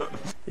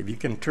If you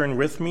can turn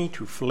with me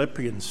to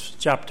Philippians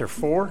chapter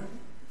 4.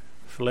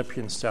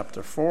 Philippians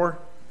chapter 4.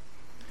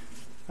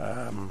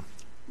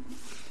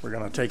 We're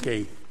going to take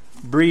a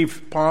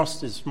brief pause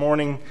this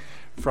morning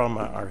from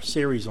our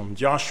series on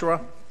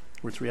Joshua,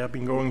 which we have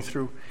been going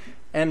through,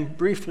 and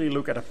briefly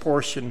look at a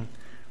portion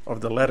of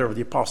the letter of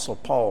the Apostle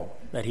Paul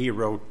that he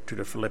wrote to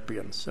the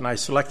Philippians. And I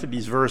selected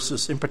these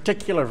verses, in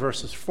particular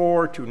verses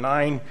 4 to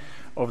 9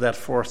 of that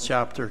fourth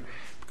chapter,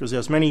 because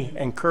there's many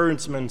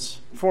encouragements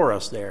for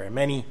us there, and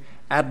many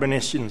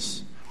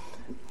admonitions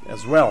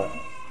as well.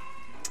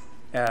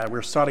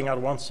 We're starting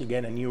out once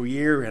again a new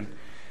year, and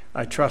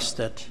I trust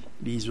that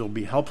these will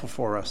be helpful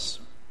for us.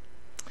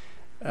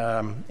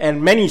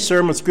 And many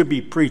sermons could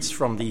be preached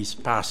from these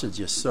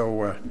passages,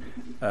 so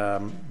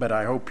but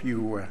I hope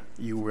you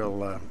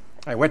will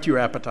I whet your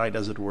appetite,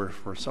 as it were,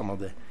 for some of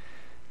the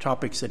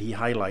topics that he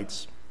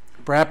highlights.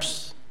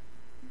 Perhaps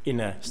in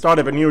the start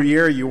of a new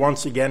year, you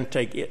once again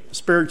take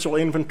spiritual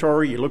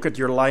inventory, you look at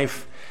your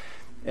life,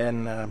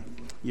 and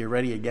you're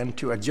ready again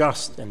to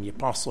adjust. And the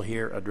apostle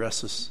here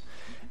addresses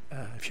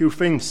a few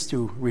things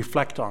to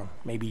reflect on,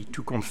 maybe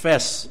to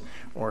confess,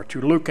 or to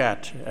look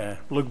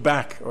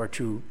back, or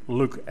to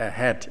look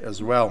ahead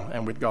as well,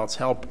 and with God's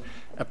help,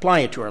 apply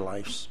it to our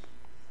lives.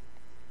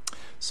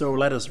 So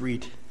let us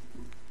read,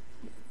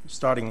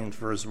 starting in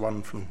verse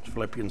 1 from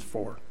Philippians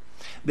 4.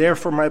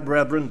 Therefore, my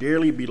brethren,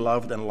 dearly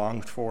beloved and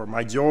longed for,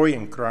 my joy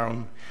and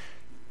crown,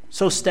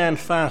 so stand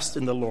fast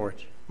in the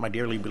Lord, my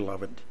dearly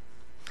beloved.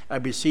 I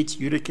beseech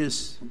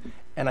Eutychus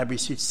and I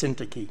beseech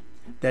Syntyche,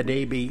 that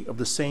they be of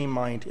the same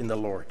mind in the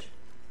Lord.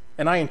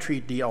 And I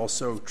entreat thee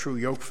also, true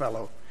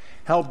yokefellow,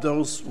 help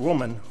those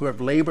women who have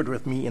labored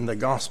with me in the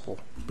gospel,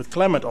 with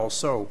Clement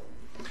also,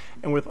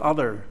 and with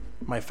other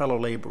my fellow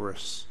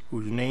laborers,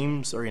 whose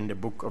names are in the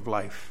book of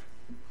life.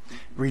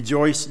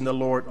 Rejoice in the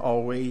Lord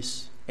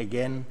always.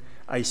 Again,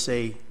 I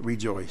say,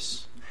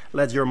 rejoice.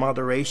 Let your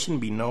moderation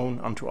be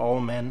known unto all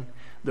men.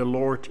 The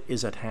Lord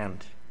is at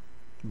hand.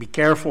 Be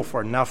careful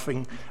for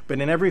nothing, but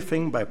in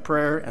everything by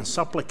prayer and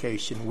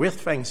supplication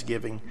with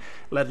thanksgiving,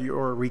 let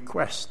your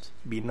request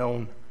be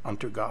known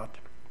unto God.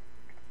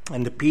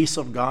 And the peace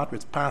of God,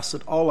 which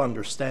passeth all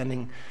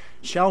understanding,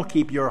 shall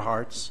keep your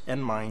hearts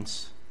and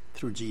minds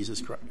through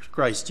Jesus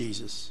Christ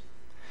Jesus.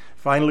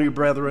 Finally,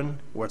 brethren,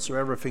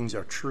 whatsoever things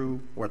are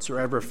true,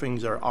 whatsoever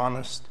things are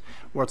honest,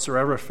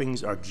 whatsoever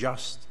things are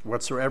just,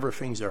 whatsoever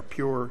things are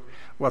pure,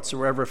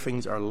 whatsoever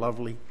things are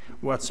lovely,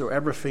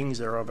 whatsoever things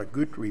are of a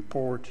good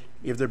report,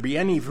 if there be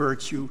any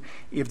virtue,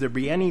 if there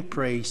be any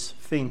praise,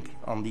 think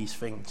on these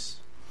things.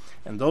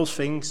 And those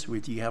things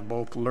which ye have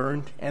both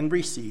learned and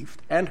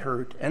received and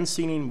heard and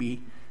seen in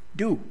me,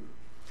 do,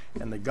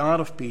 and the God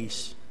of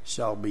peace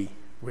shall be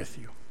with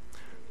you.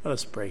 Let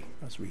us pray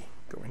as we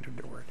go into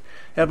the word.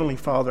 Heavenly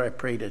Father, I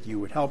pray that you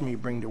would help me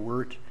bring the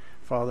word,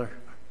 Father,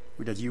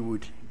 that you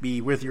would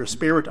be with your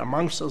Spirit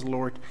amongst us,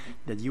 Lord,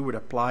 that you would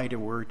apply the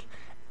word,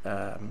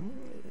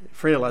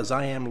 frail as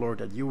I am, Lord,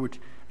 that you would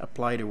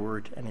apply the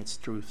word and its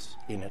truths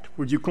in it.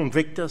 Would you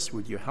convict us?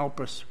 Would you help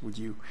us? Would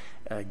you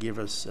give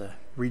us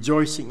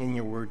rejoicing in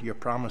your word, your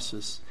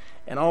promises,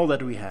 and all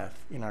that we have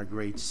in our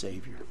great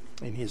Savior?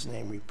 In his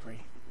name we pray.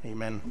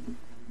 Amen.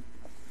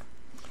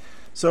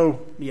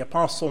 So the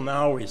apostle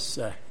now is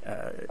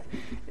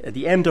at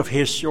the end of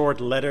his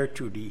short letter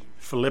to the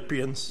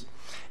Philippians,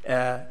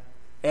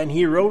 and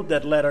he wrote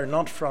that letter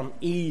not from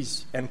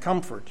ease and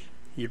comfort.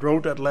 He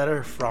wrote that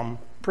letter from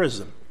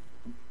prison.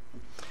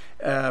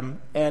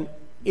 And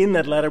in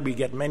that letter we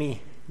get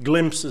many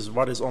glimpses of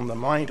what is on the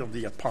mind of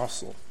the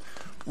apostle,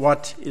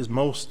 what is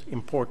most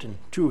important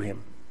to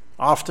him.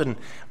 Often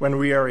when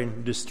we are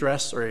in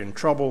distress or in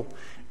trouble,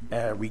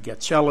 we get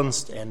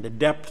challenged, and the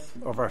depth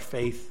of our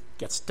faith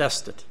gets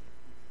tested.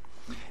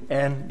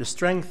 And the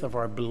strength of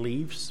our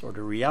beliefs, or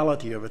the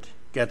reality of it,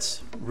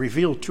 gets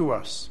revealed to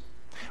us.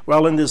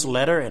 Well, in this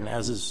letter, and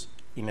as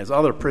in his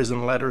other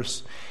prison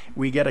letters,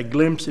 we get a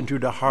glimpse into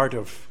the heart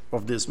of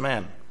this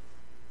man,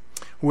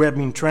 who had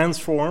been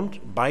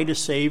transformed by the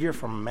Savior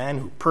from a man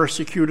who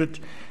persecuted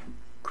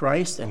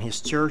Christ and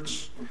his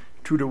church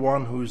to the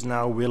one who is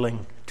now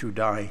willing to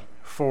die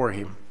for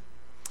him.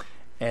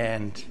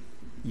 And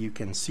you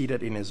can see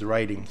that in his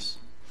writings.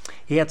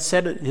 He had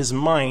set his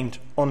mind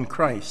on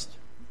Christ,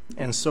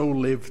 and so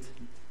lived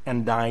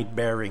and died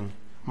bearing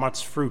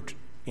much fruit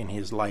in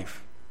his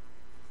life.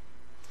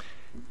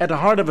 At the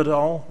heart of it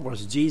all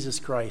was Jesus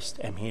Christ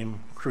and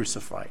him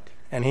crucified,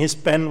 and his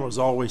pen was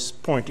always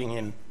pointing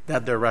in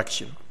that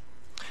direction.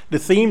 The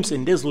themes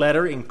in this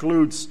letter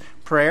includes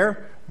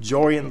prayer,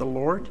 joy in the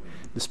Lord,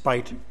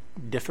 despite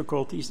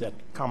difficulties that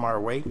come our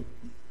way.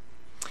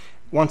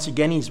 Once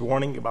again, he's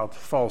warning about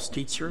false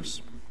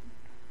teachers.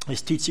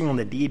 His teaching on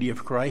the deity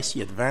of Christ,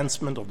 the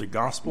advancement of the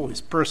gospel,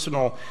 his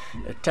personal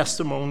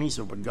testimonies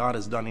of what God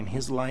has done in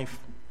his life.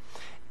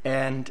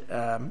 And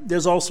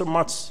there's also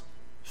much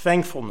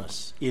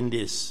thankfulness in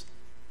this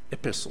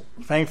epistle.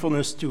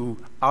 Thankfulness to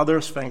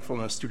others,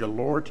 thankfulness to the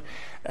Lord.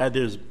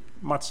 There's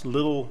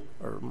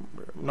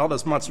not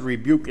as much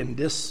rebuke in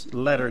this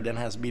letter than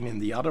has been in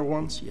the other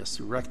ones. He has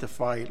to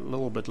rectify a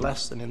little bit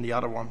less than in the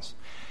other ones.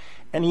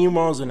 And he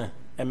was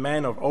a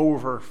man of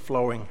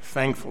overflowing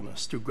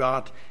thankfulness to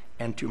God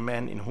and to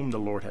men in whom the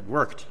Lord had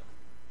worked.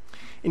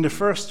 In the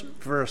first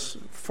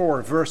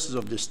 4 verses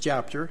of this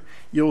chapter,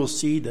 you will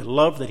see the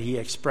love that he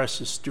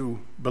expresses to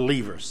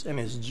believers. And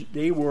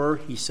they were,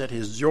 he said,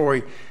 his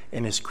joy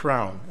and his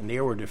crown, and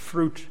they were the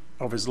fruit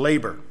of his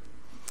labor.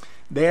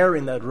 There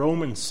in that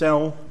Roman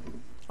cell,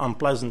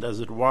 unpleasant as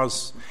it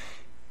was,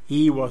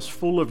 he was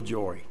full of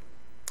joy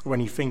when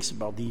he thinks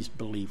about these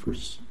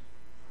believers.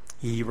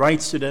 He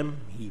writes to them,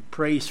 he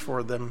prays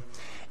for them,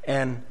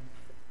 and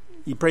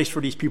he prays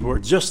for these people who are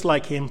just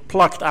like him,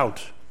 plucked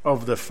out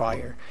of the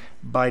fire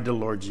by the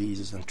Lord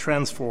Jesus and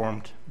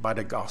transformed by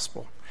the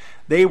gospel.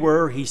 They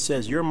were, he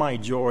says, you're my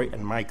joy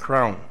and my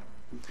crown.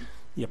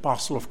 The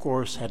apostle, of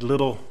course, had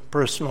little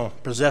personal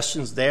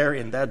possessions there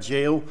in that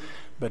jail,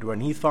 but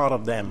when he thought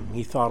of them,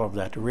 he thought of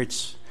that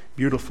rich,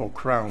 beautiful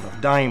crown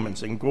of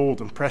diamonds and gold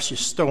and precious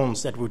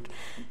stones that would,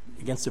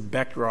 against the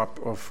backdrop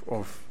of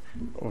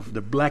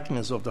the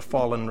blackness of the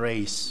fallen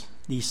race,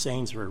 these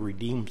saints were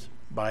redeemed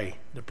by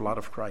the blood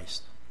of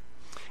Christ.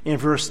 In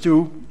verse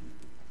 2,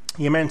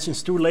 he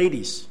mentions 2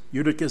 ladies,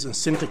 Eutychus and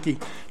Syntyche,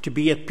 to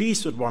be at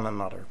peace with one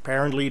another.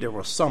 Apparently there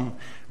was some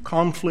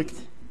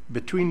conflict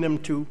between them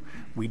two.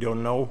 We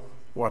don't know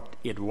what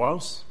it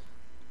was,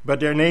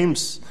 but their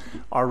names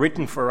are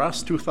written for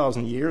us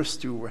 2,000 years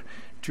to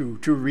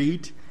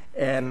read,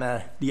 and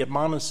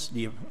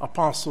the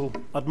apostle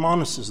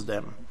admonishes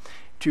them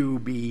to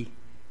be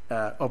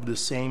of the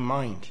same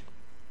mind.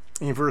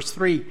 In verse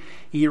 3,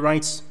 he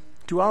writes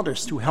to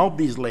others to help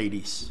these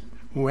ladies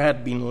who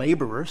had been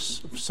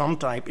laborers of some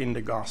type in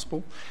the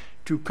gospel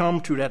to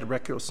come to that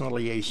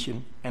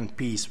reconciliation and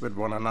peace with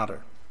one another.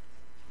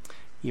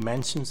 He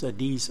mentions that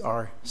these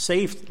are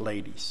saved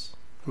ladies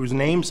whose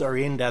names are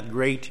in that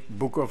great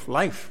book of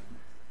life.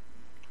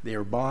 They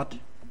are bought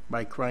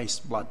by Christ's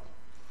blood.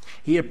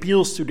 He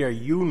appeals to their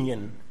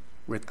union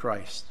with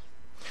Christ.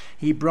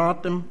 He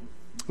brought them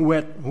who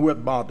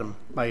had bought them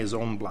by his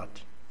own blood.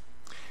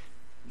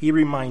 He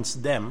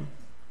reminds them,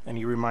 and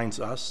he reminds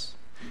us,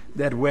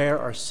 that where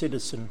our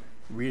citizenship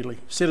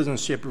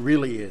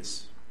really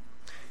is.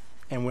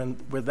 And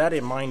with that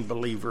in mind,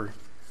 believer,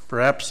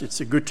 perhaps it's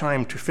a good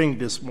time to think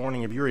this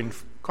morning, if you're in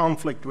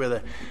conflict with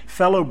a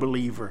fellow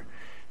believer,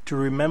 to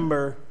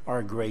remember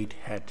our great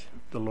head,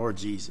 the Lord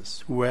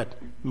Jesus, who had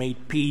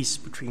made peace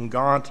between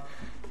God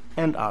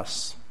and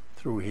us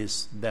through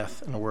his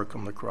death and work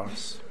on the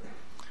cross.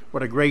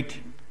 What a great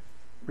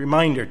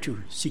reminder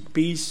to seek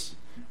peace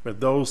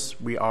with those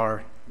we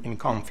are in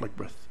conflict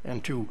with,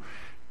 and to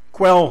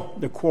quell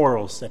the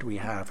quarrels that we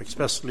have,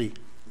 especially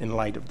in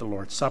light of the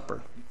Lord's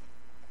Supper.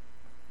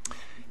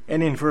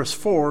 And in verse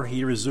 4,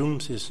 he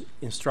resumes his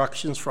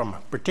instructions from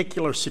a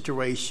particular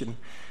situation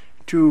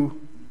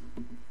to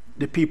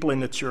the people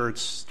in the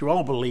church, to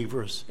all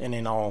believers and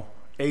in all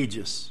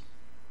ages.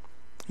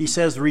 He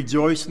says,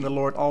 rejoice in the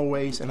Lord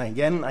always, and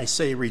again I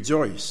say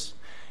rejoice.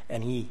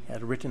 And he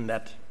had written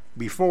that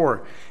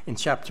before in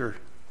chapter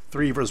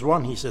 3, verse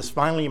 1. He says,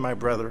 finally, my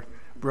brothers,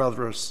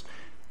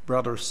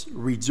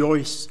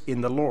 rejoice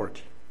in the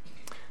Lord.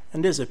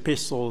 And this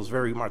epistle is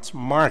very much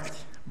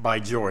marked by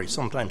joy.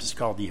 Sometimes it's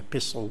called the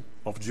epistle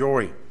of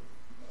joy.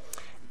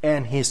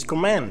 And his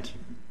command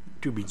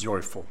to be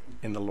joyful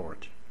in the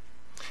Lord.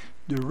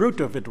 The root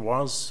of it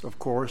was, of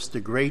course,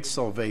 the great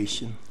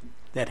salvation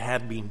that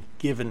had been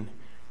given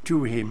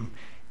to him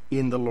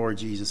in the Lord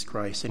Jesus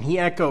Christ. And he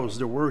echoes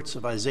the words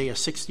of Isaiah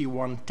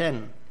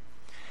 61:10.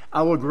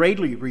 I will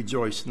greatly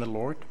rejoice in the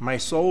Lord. My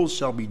soul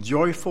shall be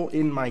joyful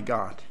in my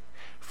God.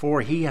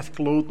 For he hath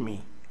clothed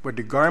me with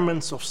the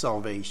garments of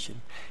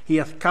salvation. He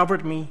hath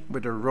covered me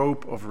with a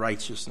robe of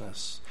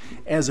righteousness.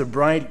 As a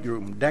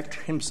bridegroom decked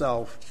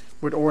himself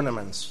with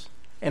ornaments,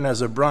 and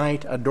as a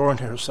bride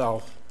adorned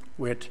herself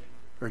with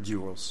her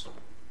jewels.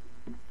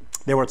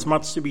 There was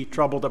much to be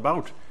troubled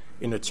about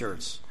in the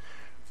church.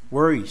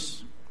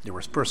 Worries. There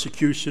was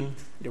persecution.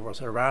 There was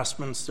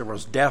harassments. There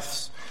was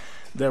deaths.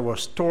 There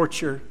was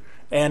torture.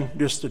 And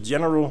just the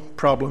general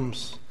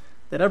problems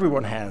that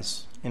everyone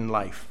has in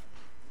life.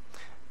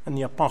 And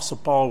the Apostle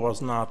Paul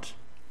was not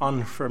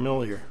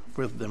unfamiliar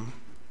with them.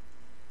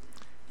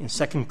 In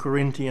 2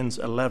 Corinthians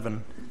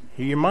 11,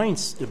 he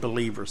reminds the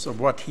believers of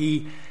what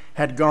he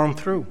had gone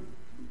through.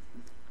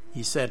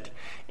 He said,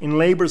 in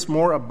labors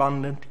more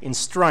abundant, in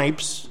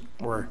stripes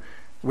or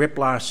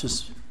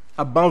whiplashes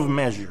above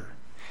measure,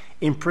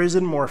 in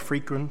prison more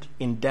frequent,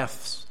 in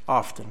deaths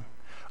often.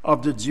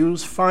 Of the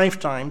Jews 5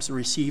 times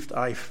received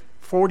I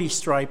 40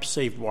 stripes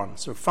save one.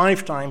 So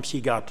 5 times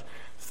he got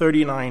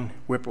 39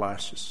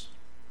 whiplashes.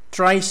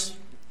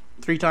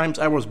 3 times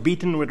I was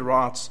beaten with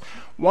rods.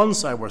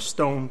 Once I was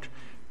stoned.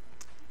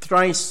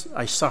 Thrice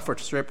I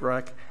suffered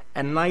shipwreck.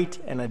 A night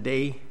and a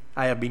day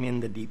I have been in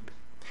the deep.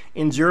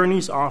 In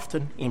journeys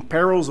often, in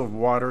perils of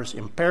waters,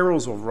 in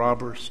perils of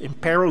robbers, in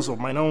perils of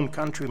mine own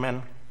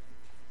countrymen,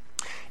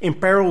 in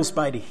perils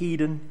by the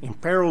heathen, in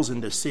perils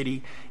in the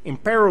city, in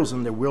perils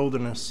in the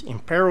wilderness, in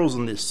perils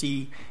in the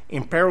sea,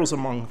 in perils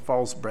among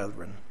false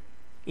brethren,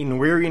 in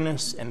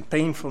weariness and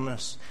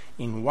painfulness,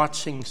 in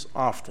watchings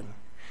often,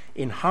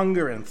 in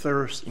hunger and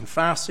thirst, in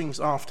fastings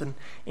often,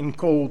 in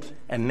cold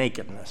and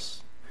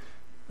nakedness.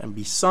 And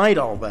beside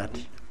all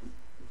that,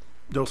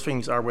 those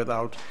things are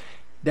without,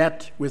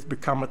 that which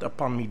becometh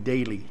upon me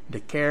daily, the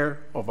care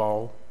of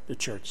all the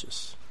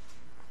churches.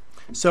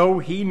 So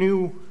he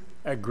knew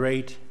a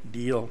great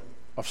deal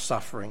of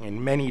suffering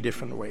in many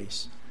different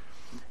ways.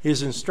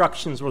 His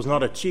instructions was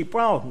not a cheap,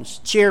 well,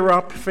 just cheer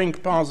up,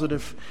 think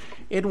positive,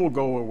 it will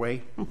go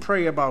away, and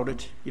pray about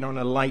it, in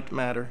a light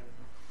matter.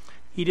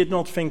 He did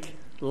not think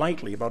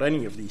lightly about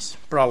any of these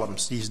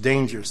problems, these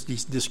dangers,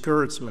 these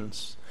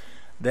discouragements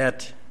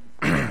that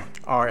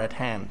are at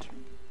hand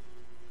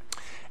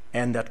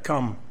and that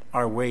come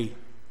our way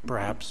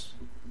perhaps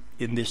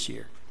in this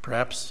year,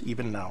 perhaps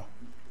even now.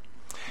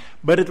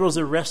 But it was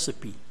a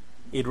recipe,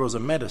 it was a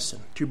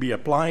medicine to be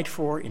applied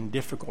for in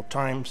difficult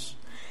times,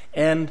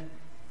 and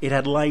it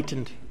had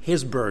lightened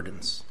his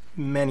burdens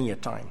many a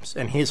times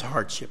and his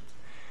hardship,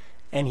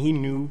 and he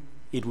knew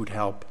it would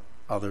help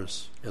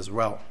others as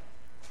well.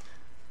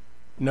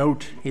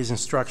 Note his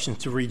instruction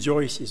to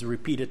rejoice is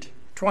repeated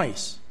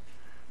twice.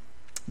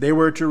 They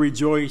were to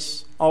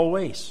rejoice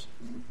always,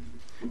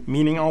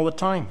 meaning all the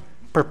time,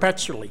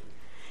 perpetually.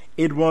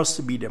 It was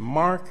to be the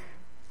mark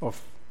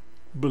of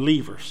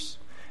believers,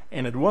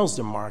 and it was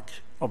the mark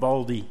of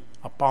all the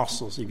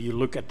apostles. If you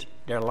look at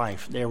their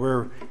life, they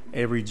were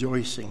a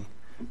rejoicing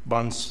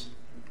bunch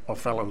of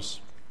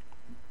fellows.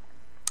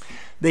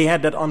 They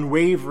had that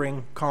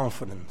unwavering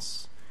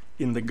confidence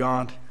in the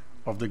God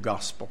of the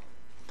gospel,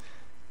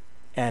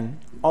 and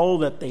all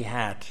that they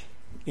had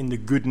in the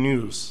good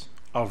news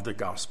of the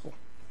gospel.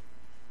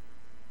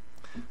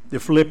 The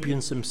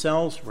Philippians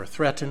themselves were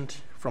threatened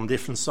from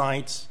different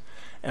sides,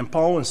 and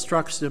Paul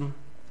instructs them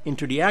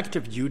into the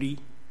active duty,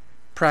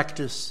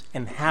 practice,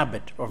 and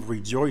habit of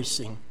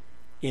rejoicing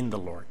in the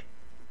Lord.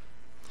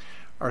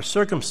 Our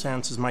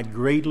circumstances might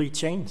greatly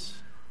change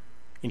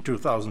in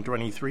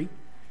 2023.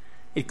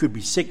 It could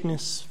be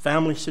sickness,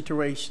 family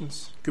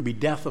situations, it could be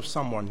death of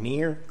someone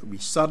near, it could be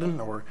sudden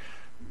or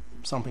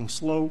something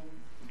slow,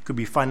 it could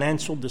be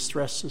financial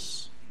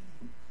distresses,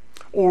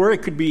 or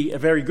it could be a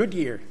very good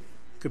year.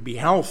 It could be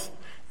health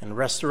and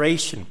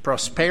restoration,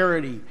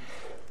 prosperity,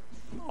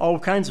 all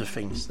kinds of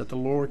things that the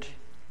Lord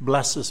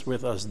blesses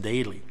with us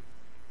daily.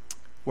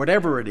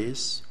 Whatever it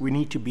is, we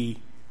need to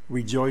be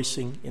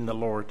rejoicing in the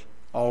Lord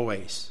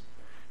always.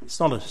 It's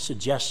not a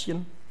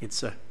suggestion,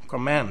 it's a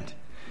command.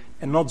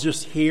 And not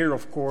just here,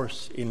 of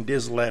course, in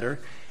this letter,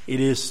 it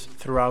is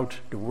throughout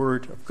the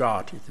Word of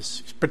God. It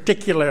is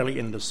particularly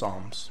in the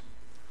Psalms.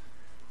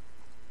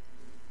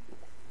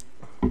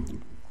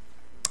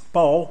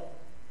 Paul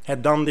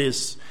had done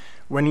this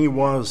when he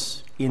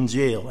was in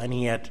jail, and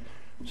he had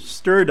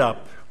stirred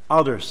up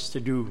others to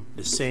do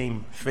the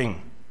same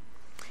thing.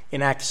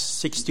 In Acts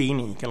 16,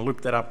 and you can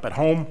look that up at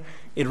home,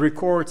 it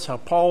records how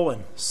Paul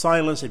and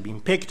Silas had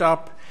been picked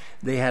up,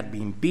 they had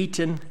been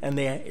beaten, and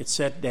it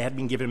said they had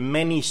been given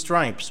many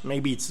stripes.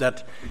 Maybe it's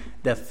that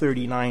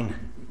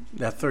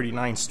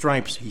 39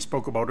 stripes he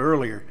spoke about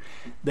earlier.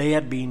 They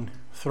had been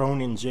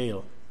thrown in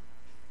jail.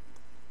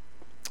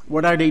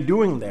 What are they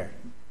doing there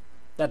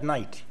that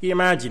night? You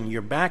imagine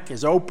your back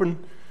is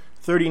open,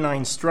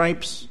 39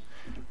 stripes.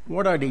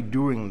 What are they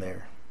doing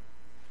there?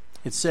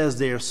 It says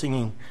they are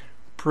singing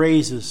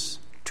praises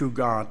to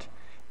God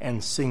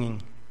and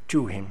singing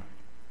to Him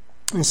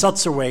in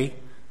such a way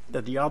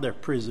that the other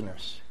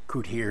prisoners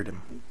could hear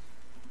them.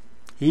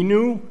 He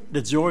knew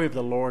the joy of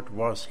the Lord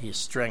was his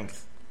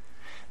strength.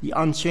 The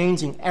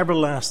unchanging,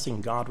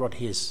 everlasting God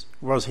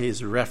was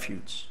his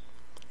refuge.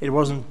 It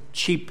wasn't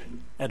cheap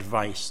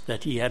advice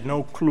that he had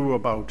no clue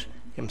about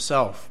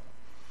himself.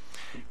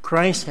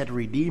 Christ had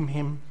redeemed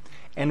him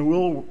and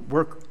will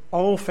work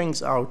all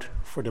things out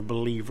for the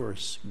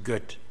believer's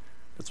good.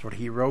 That's what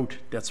he wrote.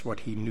 That's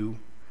what he knew.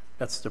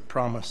 That's the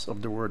promise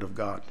of the Word of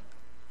God.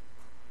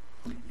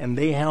 And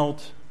they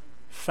held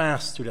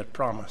fast to that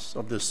promise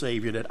of the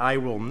Savior that I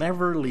will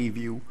never leave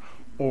you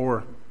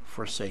or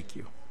forsake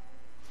you.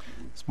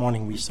 This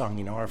morning we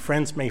sung, our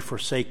friends may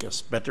forsake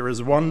us, but there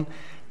is one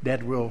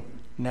that will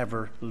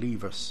never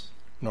leave us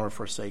nor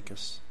forsake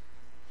us.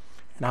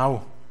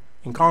 Now,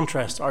 in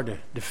contrast, are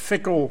the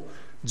fickle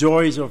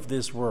joys of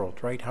this world,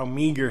 right? How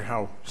meager,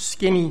 how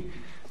skinny,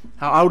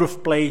 how out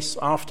of place,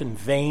 often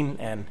vain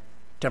and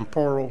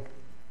temporal,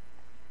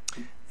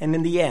 and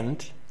in the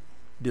end,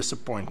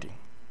 disappointing.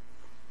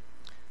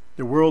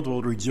 The world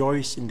will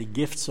rejoice in the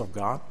gifts of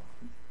God,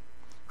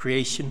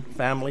 creation,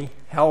 family,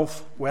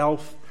 health,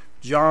 wealth,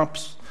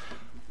 jobs,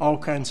 all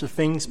kinds of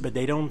things, but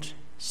they don't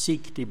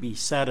seek to be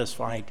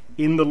satisfied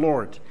in the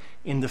Lord,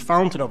 in the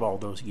fountain of all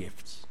those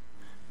gifts.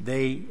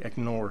 They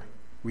ignore,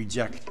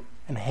 reject,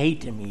 and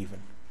hate Him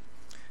even.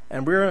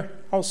 And we're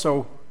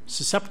also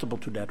susceptible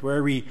to that,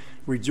 where we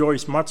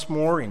rejoice much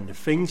more in the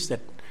things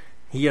that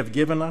He has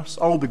given us,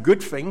 all the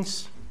good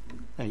things,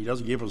 and He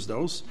does give us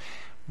those,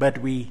 but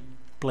we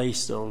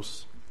place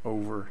those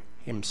over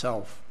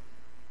himself,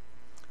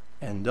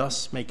 and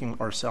thus making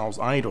ourselves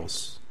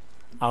idols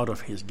out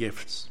of his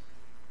gifts.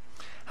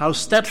 How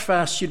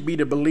steadfast should be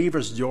the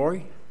believer's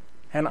joy,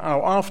 and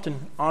how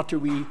often ought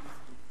we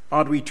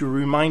to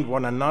remind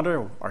one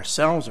another,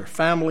 ourselves, our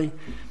family,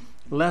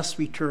 lest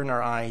we turn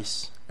our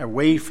eyes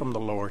away from the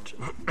Lord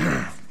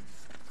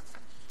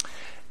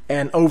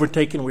and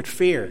overtaken with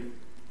fear,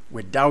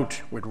 with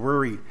doubt, with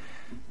worry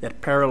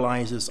that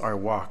paralyzes our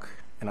walk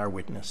and our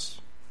witness.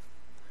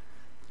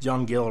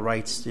 John Gill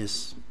writes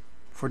this: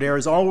 "For there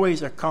is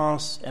always a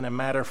cause and a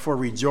matter for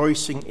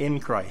rejoicing in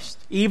Christ,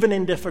 even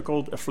in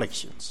difficult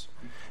afflictions,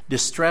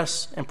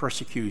 distress, and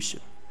persecution,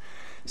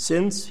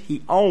 since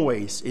he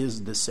always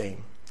is the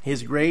same.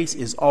 His grace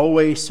is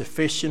always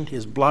sufficient.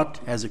 His blood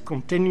has a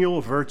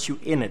continual virtue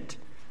in it."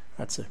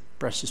 That's a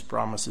precious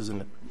promise,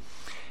 isn't it?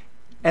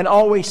 "And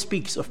always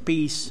speaks of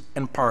peace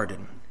and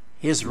pardon.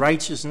 His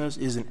righteousness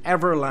is an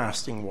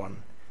everlasting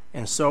one,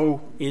 and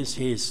so is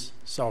his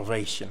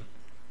salvation.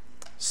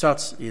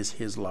 Such is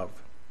his love."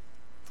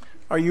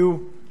 Are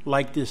you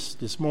like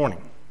this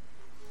morning?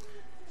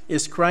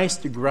 Is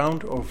Christ the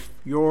ground of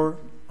your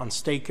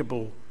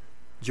unmistakable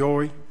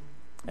joy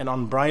and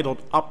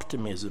unbridled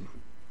optimism?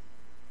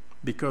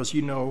 Because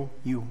you know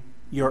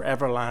your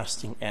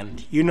everlasting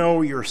end. You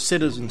know your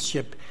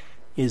citizenship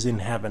is in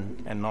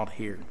heaven and not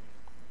here.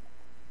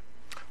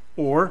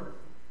 Or,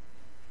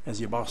 as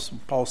the Apostle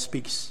Paul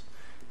speaks,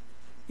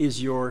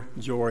 is your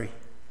joy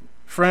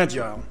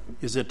fragile?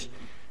 Is it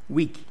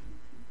weak?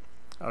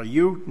 Are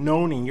you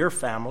known in your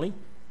family,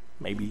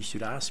 maybe you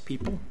should ask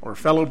people, or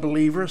fellow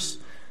believers,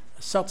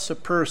 as such a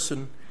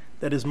person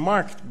that is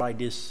marked by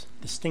this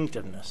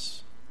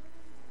distinctiveness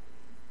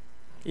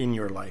in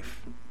your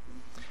life?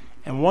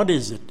 And what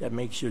is it that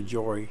makes your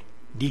joy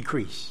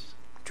decrease,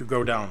 to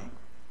go down?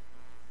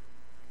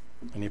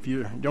 And if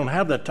you don't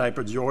have that type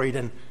of joy,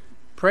 then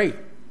pray.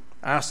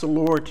 Ask the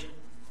Lord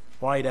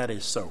why that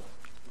is so.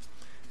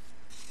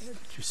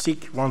 To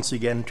seek once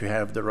again to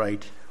have the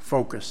right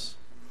focus.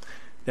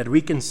 That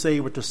we can say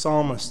with the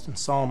psalmist in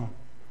Psalm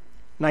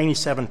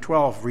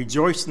 97:12,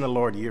 "Rejoice in the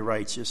Lord, ye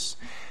righteous,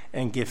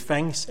 and give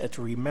thanks at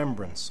the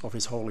remembrance of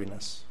his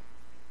holiness."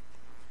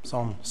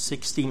 Psalm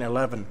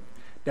 16:11,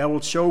 "Thou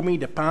wilt show me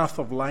the path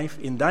of life.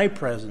 In thy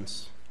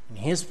presence, in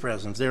his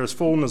presence, there is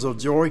fullness of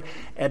joy.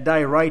 At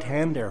thy right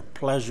hand there are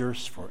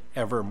pleasures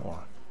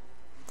forevermore."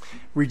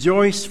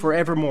 Rejoice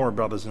forevermore,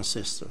 brothers and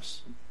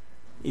sisters.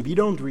 If you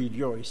don't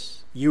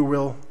rejoice, you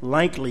will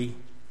likely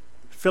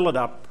fill it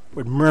up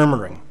with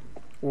murmuring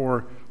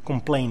or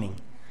complaining,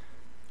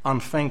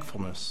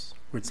 unthankfulness,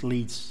 which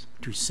leads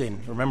to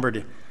sin. Remember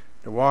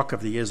the walk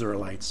of the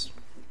Israelites.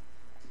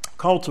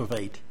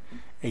 Cultivate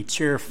a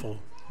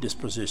cheerful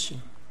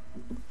disposition.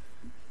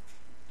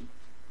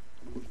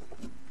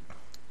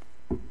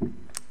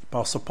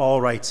 Apostle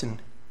Paul writes in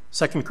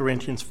 2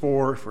 Corinthians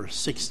 4, verse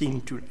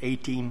 16 to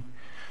 18,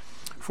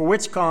 "For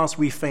which cause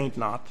we faint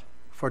not,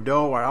 for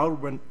though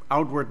our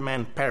outward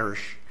man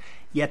perish,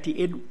 yet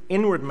the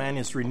inward man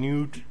is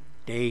renewed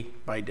day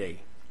by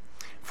day.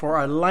 For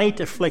our light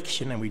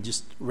affliction," and we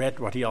just read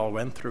what he all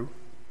went through,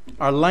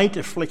 "our light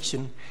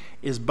affliction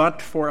is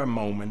but for a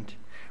moment,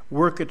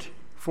 worketh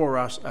for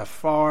us a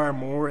far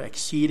more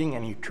exceeding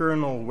and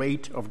eternal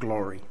weight of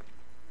glory.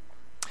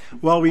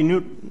 While we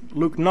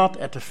look not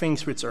at the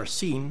things which are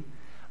seen,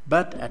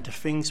 but at the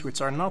things which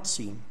are not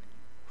seen.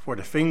 For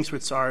the things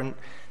which are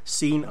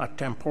seen are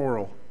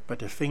temporal, but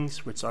the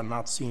things which are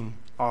not seen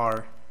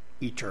are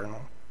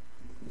eternal."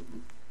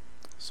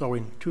 So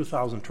in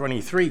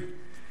 2023,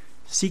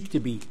 seek to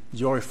be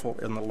joyful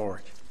in the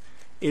Lord.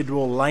 It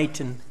will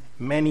lighten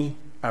many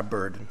a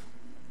burden,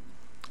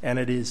 and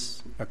it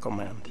is a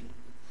command.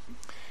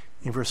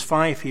 In verse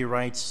 5 he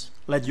writes,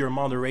 "Let your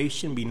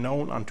moderation be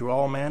known unto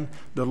all men.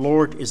 The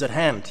Lord is at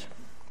hand."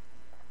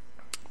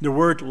 The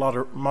word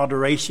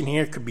moderation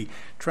here could be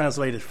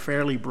translated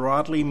fairly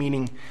broadly,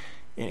 meaning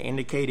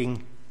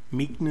indicating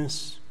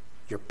meekness,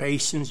 your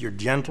patience, your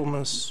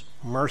gentleness,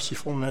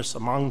 mercifulness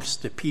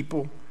amongst the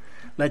people.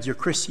 Let your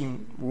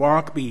Christian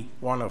walk be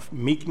one of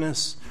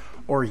meekness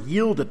or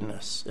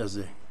yieldedness, as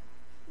the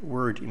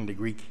word in the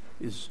Greek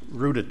is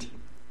rooted.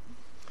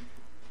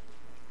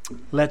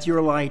 Let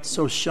your light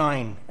so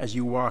shine as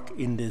you walk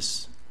in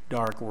this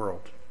dark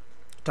world.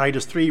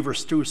 Titus 3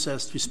 verse 2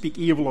 says, "To speak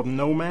evil of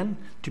no man,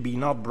 to be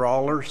not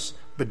brawlers,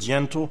 but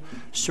gentle,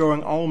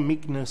 showing all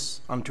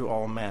meekness unto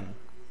all men."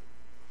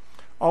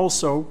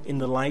 Also, in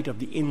the light of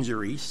the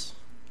injuries,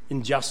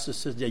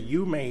 injustices that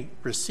you may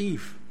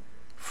receive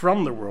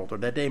from the world, or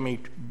that they may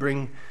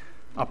bring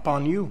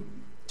upon you,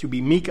 to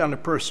be meek under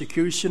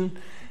persecution,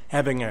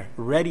 having a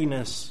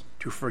readiness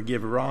to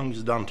forgive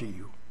wrongs done to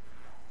you,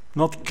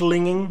 not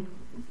clinging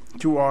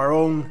to our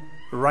own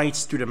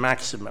rights to the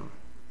maximum,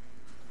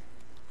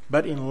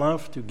 but in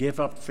love to give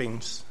up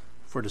things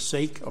for the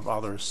sake of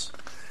others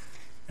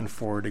and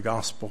for the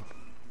gospel.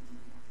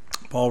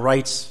 Paul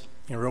writes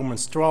in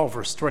Romans 12,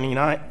 verse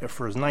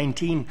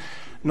 19,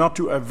 "Not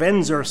to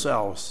avenge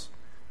ourselves,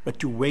 but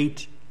to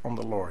wait on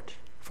the Lord,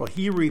 for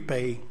he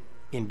repay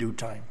in due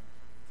time."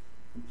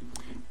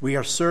 We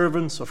are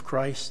servants of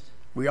Christ.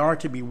 We are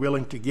to be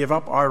willing to give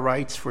up our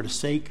rights for the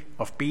sake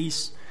of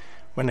peace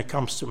when it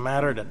comes to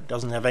matter that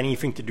doesn't have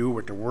anything to do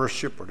with the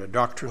worship or the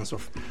doctrines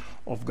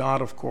of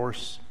God, of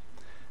course.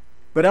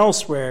 But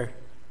elsewhere,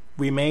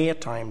 we may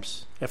at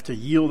times have to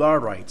yield our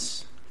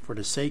rights for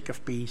the sake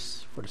of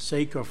peace, for the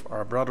sake of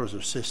our brothers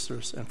or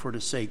sisters, and for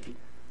the sake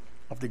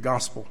of the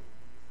gospel.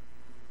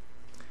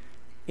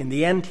 In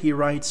the end, he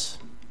writes,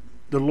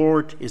 the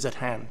Lord is at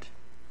hand.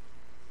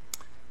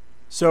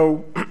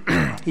 So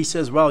he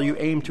says, well, you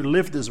aim to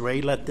live this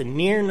way, let the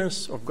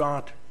nearness of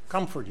God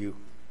comfort you.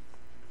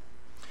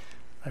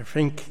 I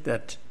think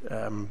that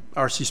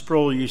R.C.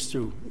 Sproul used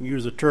to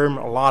use a term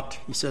a lot.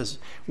 He says,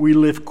 we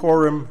live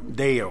coram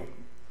Deo,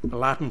 a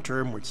Latin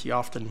term which he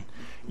often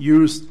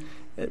used.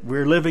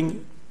 We're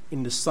living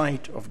in the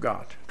sight of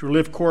God. To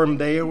live coram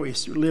Deo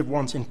is to live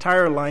one's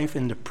entire life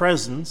in the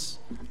presence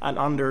and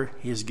under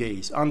his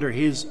gaze, under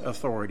his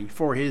authority,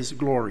 for his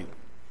glory.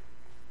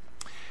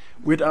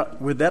 With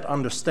that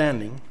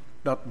understanding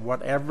that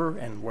whatever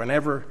and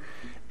whenever,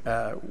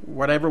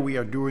 whatever we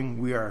are doing,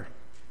 we are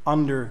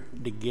under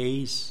the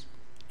gaze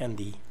and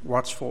the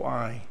watchful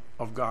eye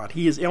of God.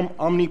 He is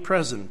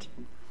omnipresent.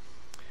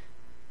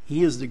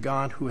 He is the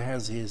God who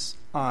has his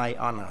eye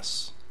on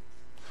us.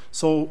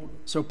 So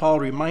Paul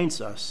reminds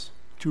us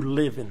to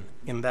live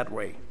in that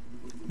way,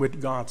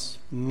 with God's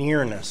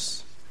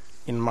nearness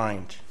in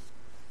mind.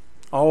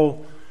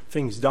 All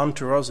things done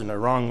to us in the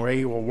wrong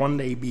way will one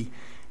day be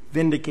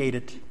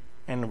vindicated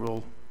and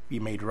will be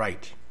made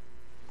right.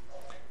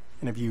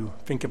 And if you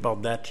think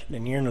about that, the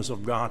nearness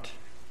of God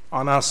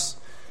on us,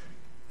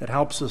 that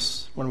helps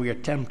us when we are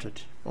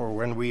tempted, or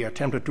when we are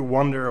tempted to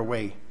wander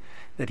away,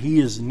 that he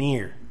is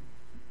near.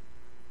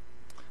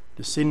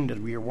 The sin that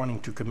we are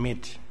wanting to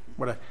commit,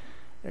 what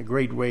a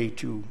great way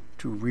to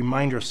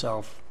remind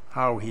ourselves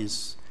how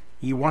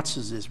he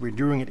watches this. We're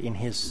doing it in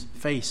his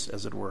face,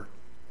 as it were.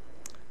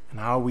 And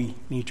how we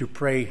need to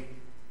pray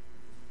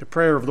the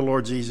prayer of the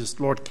Lord Jesus,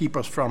 Lord, keep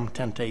us from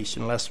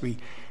temptation, lest we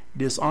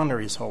dishonor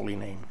his holy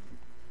name.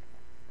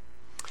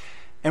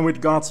 And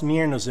with God's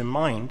nearness in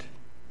mind,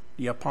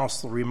 the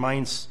apostle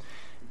reminds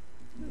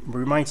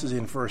us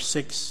in verse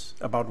 6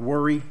 about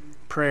worry,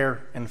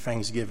 prayer, and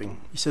thanksgiving.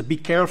 He said, be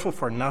careful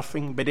for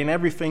nothing, but in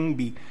everything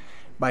be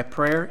by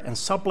prayer and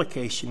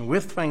supplication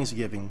with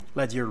thanksgiving,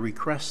 let your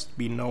request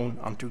be known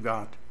unto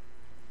God.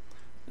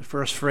 The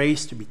first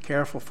phrase, to be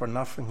careful for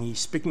nothing, he's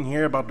speaking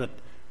here about the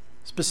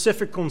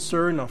specific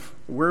concern of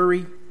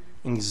worry,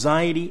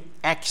 anxiety,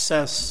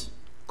 excess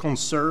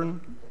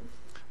concern.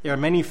 There are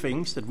many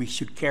things that we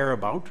should care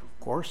about, of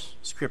course.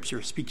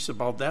 Scripture speaks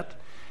about that.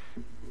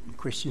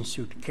 Christians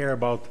should care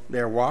about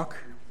their walk,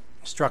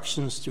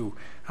 instructions to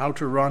how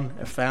to run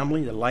a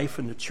family, the life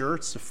in the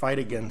church, the fight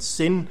against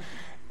sin,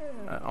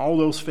 all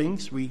those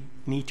things we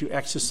need to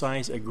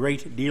exercise a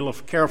great deal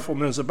of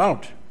carefulness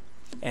about.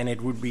 And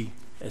it would be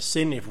a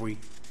sin if we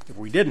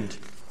didn't.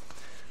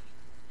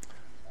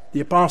 The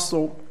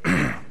apostle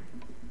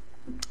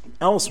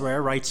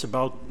elsewhere writes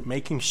about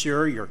making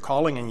sure your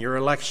calling and your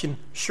election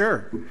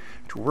sure,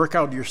 to work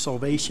out your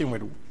salvation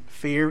with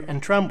fear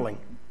and trembling.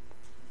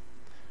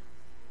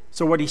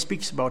 So what he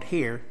speaks about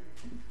here,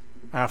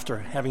 after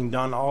having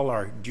done all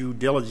our due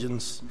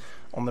diligence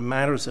on the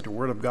matters that the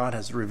Word of God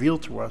has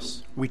revealed to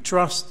us, we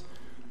trust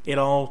it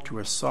all to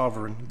a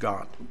sovereign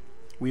God.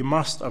 We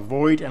must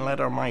avoid and let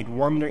our mind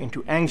wander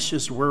into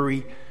anxious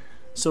worry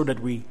so that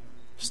we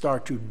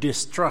start to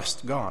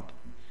distrust God,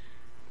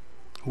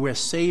 who has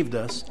saved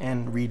us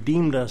and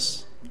redeemed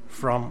us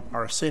from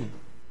our sin.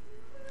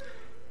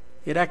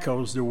 It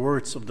echoes the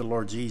words of the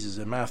Lord Jesus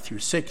in Matthew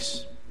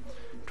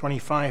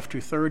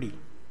 6:25-30.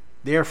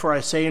 Therefore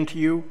I say unto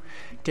you,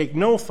 take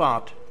no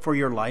thought for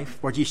your life,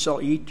 what ye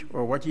shall eat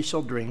or what ye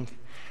shall drink,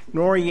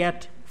 nor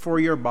yet for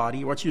your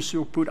body, what you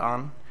shall put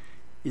on.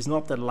 Is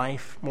not the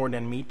life more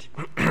than meat,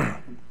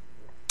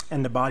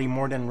 and the body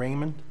more than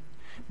raiment?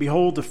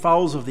 Behold the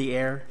fowls of the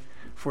air,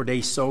 for they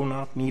sow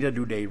not, neither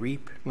do they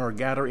reap, nor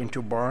gather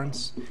into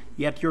barns,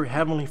 yet your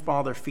heavenly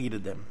Father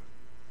feedeth them.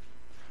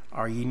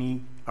 Are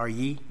ye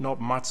not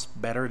much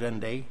better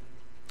than they?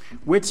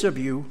 Which of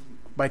you,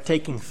 by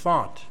taking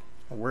thought,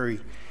 or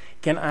worry,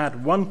 can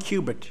add 1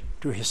 cubit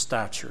to his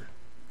stature?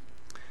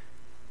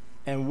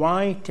 And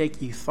why take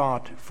ye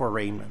thought for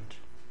raiment?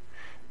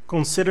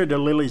 Consider the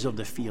lilies of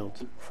the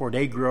field, for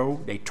they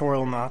grow, they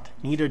toil not,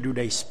 neither do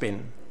they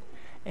spin.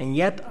 And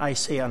yet I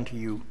say unto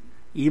you,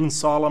 even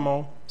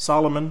Solomon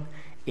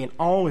in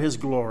all his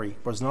glory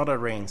was not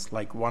arrayed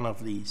like one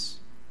of these.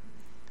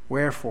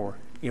 Wherefore,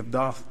 if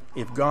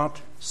God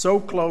so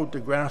clothe the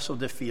grass of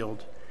the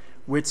field,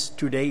 which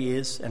today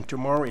is and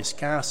tomorrow is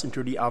cast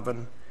into the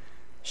oven,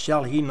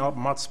 shall he not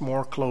much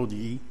more clothe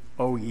ye,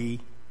 O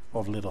ye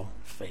of little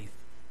faith?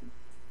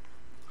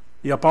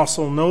 The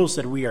apostle knows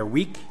that we are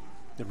weak,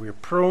 that we are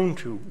prone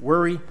to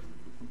worry,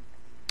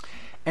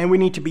 and we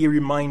need to be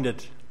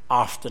reminded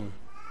often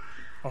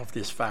of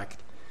this fact,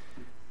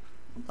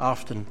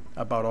 often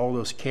about all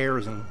those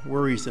cares and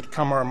worries that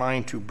come our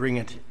mind to bring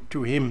it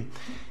to him,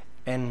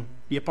 and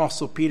The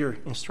Apostle Peter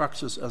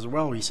instructs us as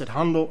well. He said,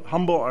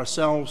 humble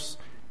ourselves,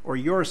 or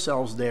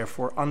yourselves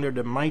therefore, under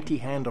the mighty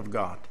hand of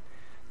God,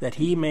 that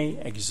he may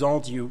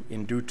exalt you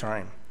in due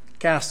time,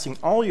 casting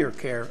all your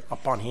care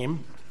upon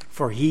him,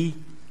 for he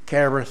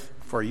careth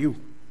for you.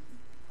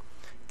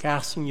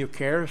 Casting your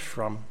cares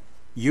from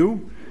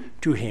you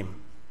to him,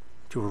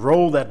 to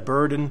roll that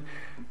burden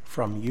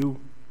from you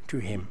to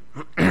him.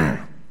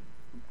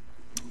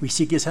 We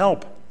seek his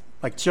help,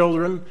 like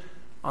children,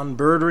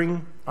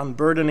 unburdening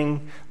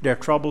their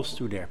troubles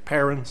to their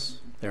parents,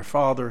 their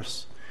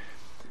fathers,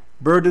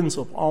 burdens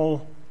of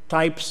all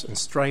types and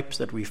stripes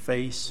that we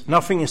face.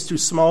 Nothing is too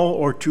small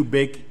or too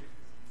big.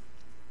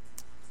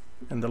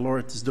 And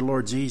it is the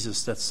Lord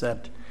Jesus that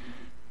said,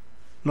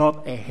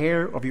 not a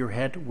hair of your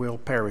head will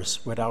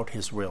perish without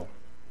his will.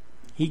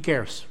 He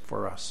cares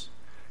for us.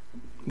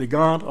 The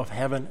God of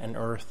heaven and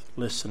earth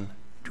listen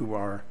to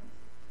our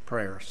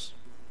prayers.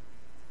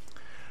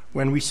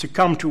 When we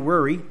succumb to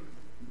worry,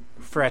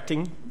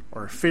 fretting,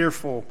 or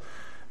fearful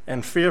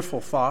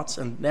thoughts,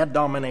 and that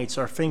dominates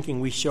our thinking,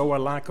 we show a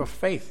lack of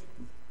faith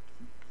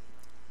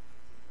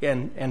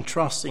and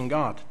trust in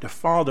God, the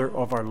Father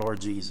of our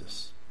Lord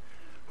Jesus,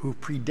 who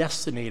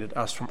predestinated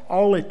us from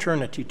all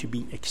eternity to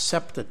be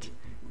accepted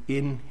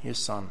in his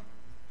Son.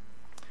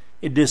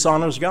 It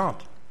dishonors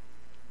God.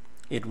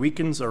 It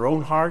weakens our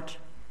own heart,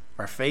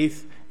 our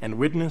faith and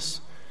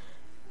witness,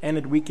 and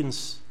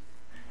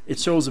it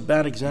shows a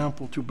bad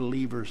example to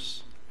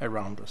believers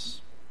around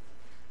us.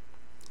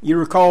 You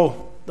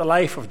recall the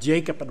life of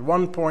Jacob. At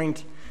one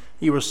point,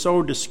 he was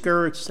so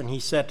discouraged and he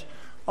said,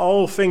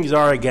 all things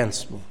are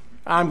against me.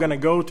 I'm going to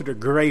go to the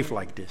grave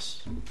like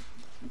this.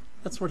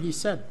 That's what he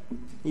said.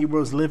 He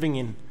was living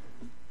in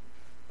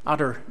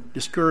utter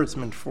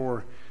discouragement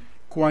for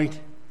quite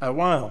a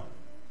while,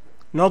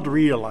 not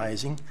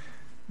realizing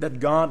that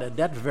God at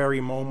that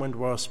very moment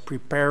was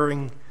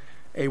preparing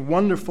a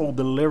wonderful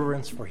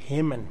deliverance for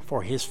him and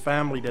for his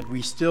family that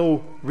we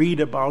still read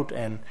about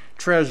and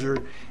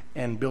treasure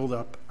and build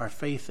up our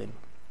faith in.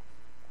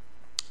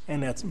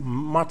 And that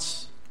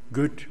much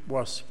good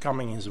was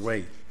coming his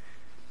way.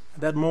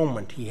 At that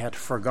moment, he had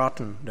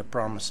forgotten the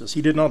promises.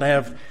 He did not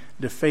have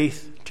the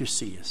faith to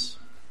see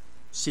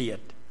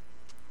it.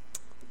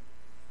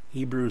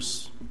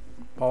 Hebrews,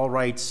 Paul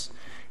writes,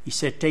 he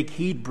said, take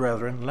heed,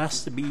 brethren,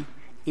 lest there be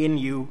in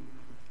you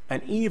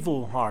an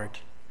evil heart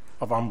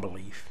of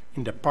unbelief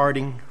in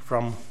departing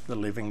from the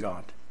living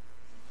God.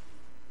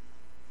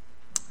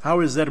 How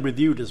is that with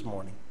you this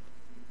morning?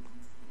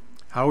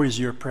 How is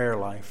your prayer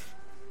life?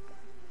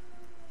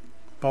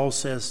 Paul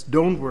says,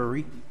 don't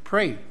worry,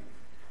 pray.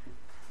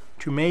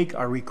 To make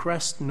our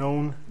request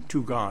known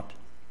to God,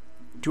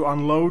 to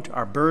unload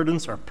our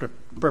burdens, our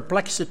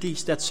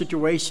perplexities, that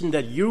situation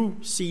that you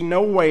see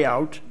no way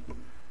out,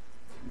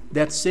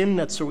 that sin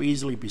that so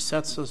easily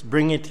besets us,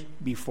 bring it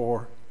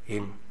before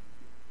him.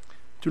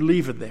 To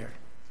leave it there,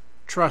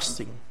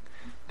 trusting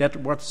that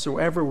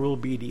whatsoever will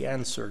be the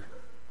answer,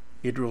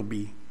 it will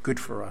be good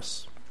for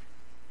us.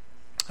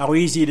 How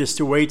easy it is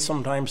to wait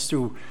sometimes,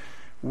 to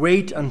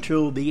wait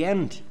until the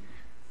end,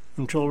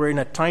 until we're in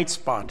a tight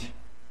spot,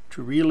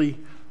 to really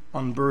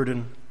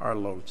unburden our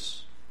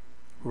loads,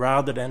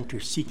 rather than to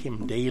seek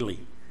him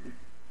daily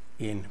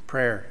in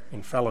prayer,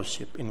 in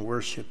fellowship, in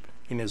worship,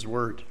 in his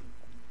word.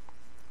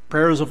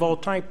 Prayers of all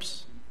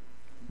types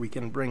we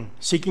can bring,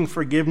 seeking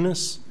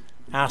forgiveness,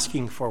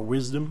 asking for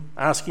wisdom,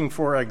 asking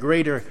for a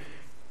greater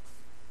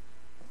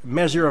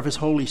measure of his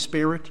Holy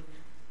Spirit,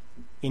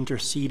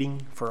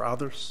 interceding for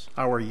others.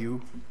 How are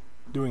you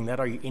doing that?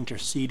 Are you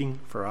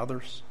interceding for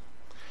others?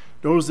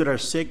 Those that are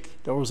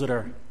sick, those that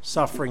are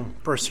suffering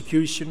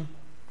persecution.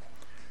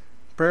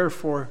 Prayer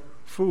for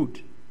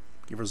food.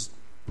 Give us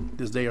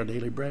this day our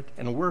daily bread.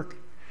 And work.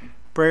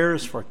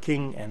 Prayers for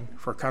king and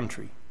for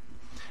country.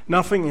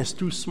 Nothing is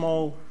too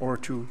small or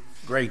too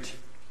great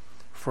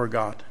for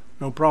God.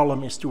 No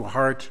problem is too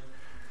hard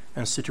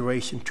and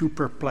situation too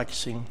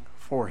perplexing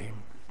for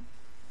him.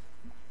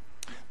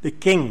 The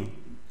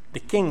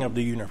King of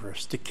the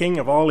universe, the King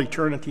of all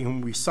eternity,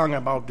 whom we sung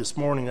about this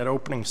morning, that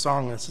opening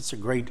song, that's such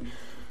a great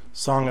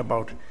song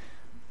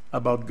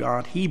about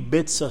God. He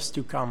bids us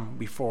to come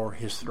before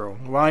his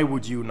throne. Why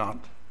would you not?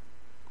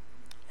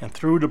 And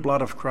through the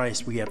blood of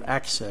Christ, we have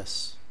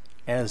access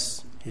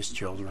as his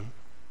children.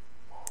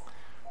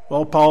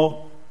 Well,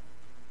 Paul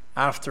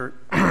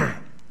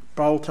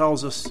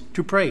tells us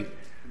to pray,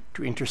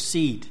 to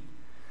intercede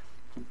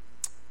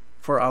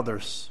for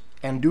others,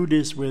 and do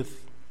this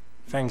with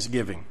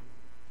thanksgiving.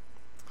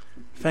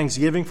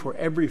 Thanksgiving for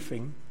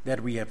everything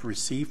that we have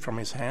received from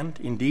his hand.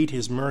 Indeed,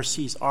 his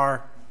mercies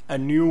are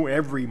anew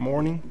every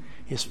morning.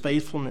 His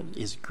faithfulness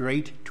is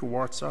great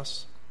towards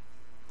us.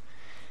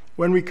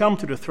 When we come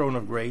to the throne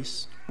of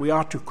grace, we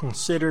ought to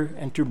consider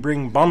and to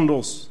bring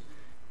bundles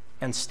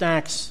and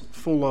stacks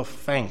full of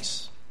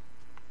thanks.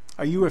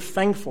 Are you a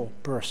thankful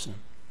person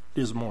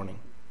this morning?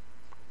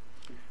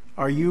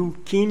 Are you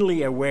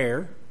keenly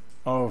aware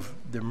of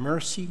the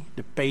mercy,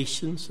 the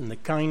patience, and the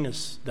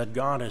kindness that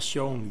God has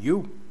shown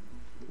you?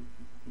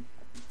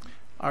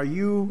 Are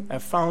you a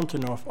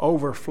fountain of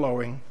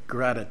overflowing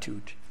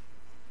gratitude,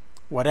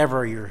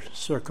 whatever your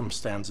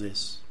circumstance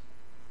is?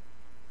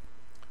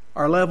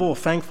 Our level of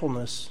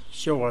thankfulness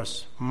shows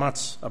us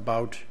much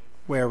about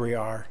where we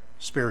are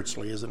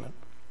spiritually, isn't it?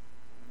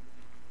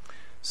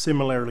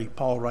 Similarly,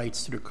 Paul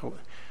writes to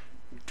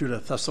the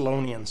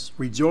Thessalonians,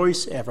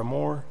 rejoice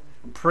evermore,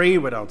 pray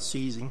without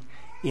ceasing,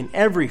 in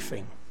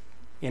everything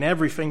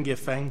give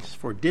thanks,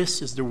 for this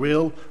is the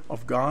will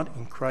of God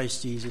in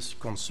Christ Jesus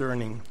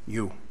concerning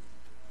you.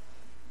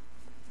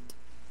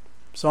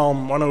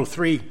 Psalm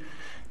 103,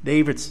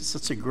 David's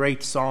such a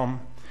great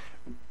psalm,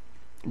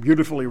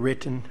 beautifully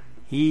written.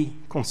 He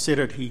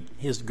considered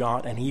his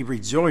God, and he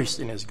rejoiced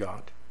in his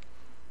God.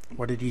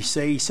 What did he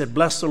say? He said,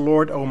 bless the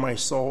Lord, O my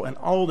soul, and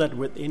all that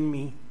within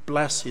me,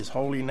 bless his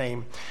holy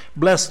name.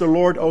 Bless the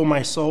Lord, O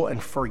my soul,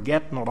 and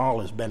forget not all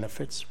his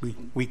benefits.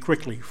 We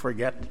quickly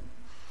forget.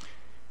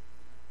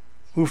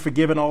 Who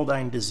forgiven all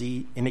thine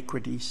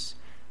iniquities,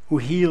 who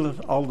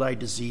healeth all thy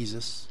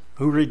diseases,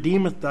 who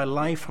redeemeth thy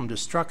life from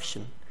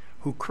destruction,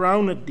 who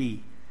crowneth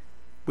thee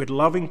with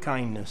loving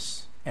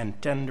kindness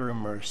and tender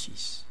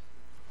mercies,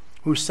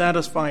 who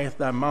satisfieth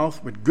thy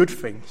mouth with good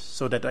things,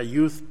 so that thy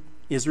youth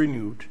is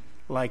renewed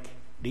like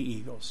the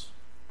eagles.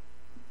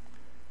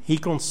 He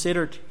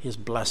considered his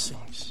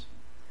blessings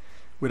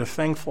with a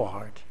thankful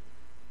heart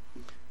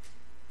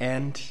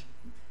and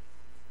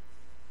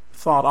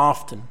thought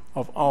often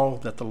of all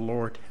that the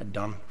Lord had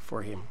done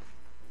for him.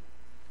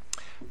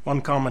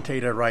 One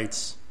commentator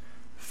writes,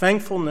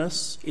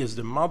 thankfulness is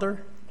the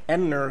mother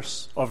and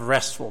nurse of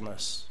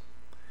restfulness.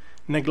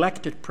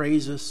 Neglected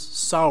praises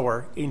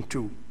sour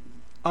into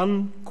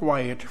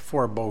unquiet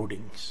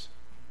forebodings.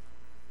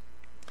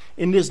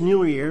 In this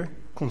new year,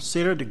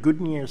 consider the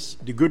goodness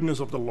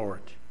of the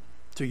Lord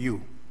to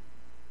you.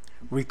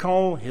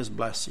 Recall his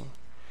blessing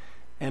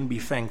and be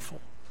thankful.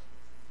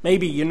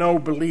 Maybe you know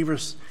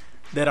believers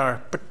that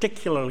are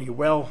particularly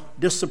well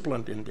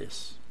disciplined in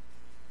this.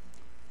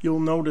 You'll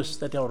notice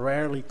that they'll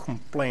rarely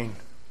complain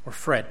or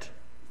fret.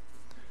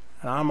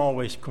 And I'm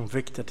always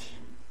convicted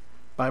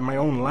by my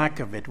own lack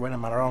of it when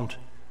I'm around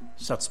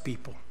such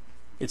people.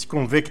 It's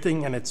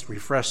convicting and it's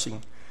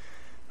refreshing.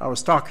 I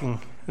was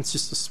talking, it's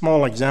just a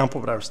small example,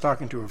 but I was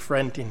talking to a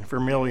friend in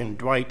Vermilion,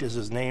 Dwight is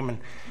his name, and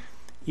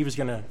he was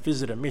going to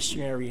visit a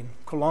missionary in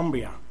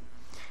Colombia.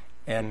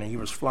 And he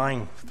was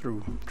flying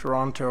through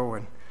Toronto,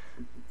 and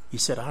he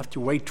said, I have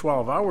to wait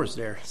 12 hours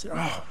there. I said,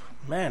 oh,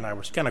 man, I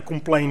was kind of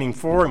complaining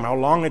for him how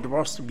long it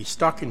was to be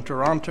stuck in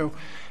Toronto.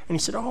 And he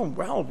said, oh,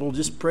 well, we'll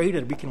just pray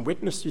that we can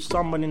witness to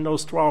someone in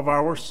those 12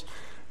 hours.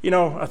 You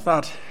know, I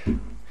thought,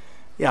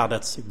 yeah,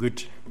 that's a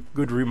good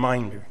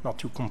reminder not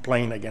to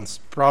complain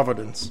against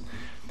providence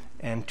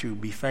and to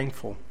be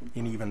thankful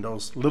in even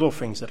those little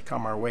things that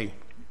come our way.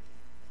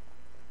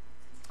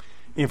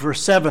 In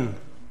verse 7,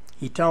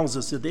 he tells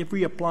us that if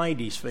we apply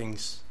these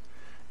things,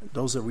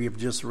 those that we have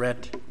just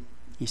read,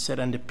 he said,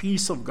 and the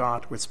peace of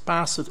God, which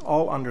passeth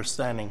all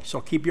understanding, shall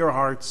keep your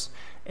hearts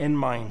and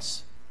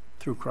minds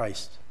through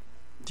Christ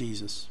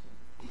Jesus.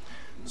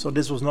 So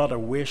this was not a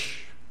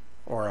wish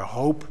or a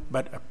hope,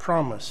 but a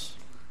promise.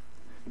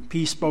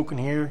 Peace spoken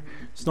here,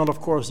 it's not, of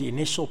course, the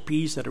initial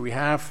peace that we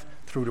have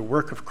through the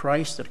work of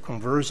Christ, that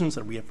conversions,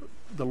 that we have,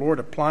 the Lord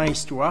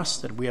applies to us,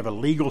 that we have a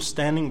legal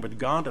standing with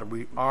God, that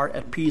we are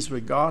at peace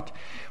with God.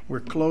 We're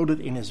clothed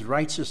in his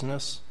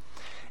righteousness.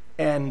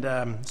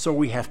 And so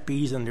we have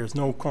peace and there's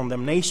no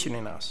condemnation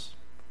in us.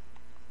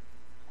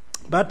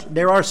 But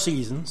there are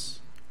seasons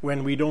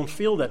when we don't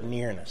feel that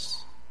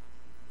nearness.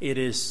 It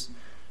is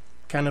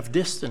kind of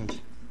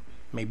distant.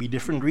 Maybe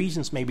different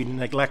reasons, maybe the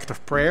neglect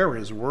of prayer or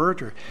his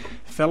word or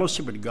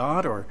fellowship with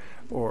God or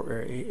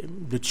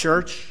the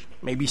church,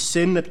 maybe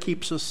sin that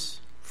keeps us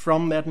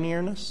from that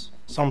nearness.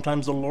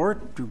 Sometimes the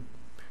Lord, to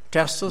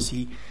test us,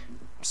 he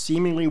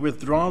seemingly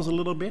withdraws a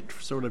little bit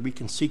so that we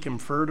can seek him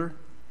further.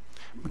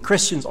 But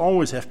Christians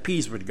always have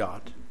peace with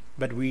God,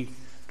 but we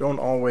don't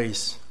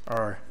always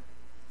are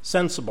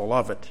sensible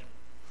of it.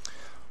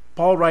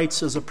 Paul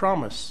writes as a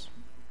promise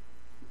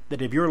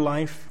that if your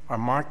life are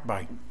marked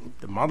by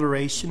the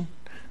moderation,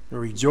 the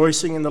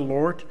rejoicing in the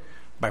Lord,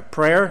 by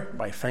prayer,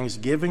 by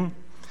thanksgiving,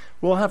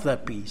 we'll have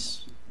that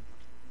peace.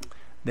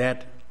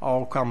 That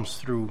all comes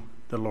through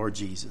the Lord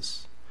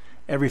Jesus.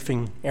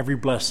 Everything, every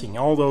blessing,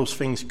 all those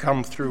things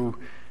come through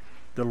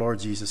the Lord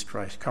Jesus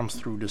Christ, comes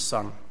through the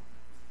Son.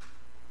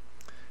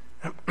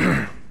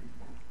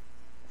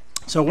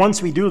 So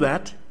once we do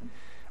that,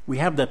 we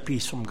have that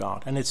peace from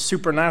God. And it's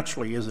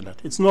supernaturally, isn't it?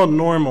 It's not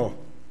normal,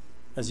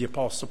 as the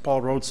Apostle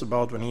Paul wrote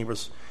about when he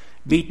was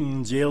beaten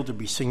in jail to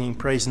be singing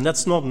praise. And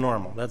that's not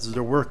normal. That's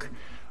the work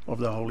of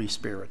the Holy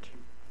Spirit.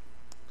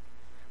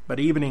 But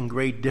even in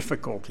great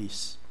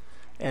difficulties,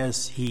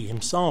 as he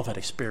himself had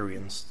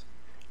experienced,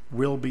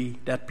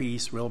 that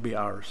peace will be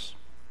ours.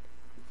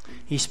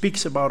 He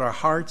speaks about our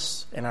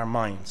hearts and our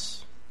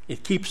minds.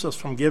 It keeps us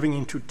from giving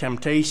into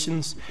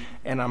temptations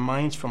and our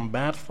minds from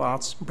bad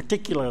thoughts,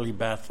 particularly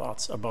bad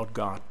thoughts about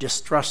God,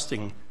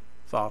 distrusting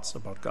thoughts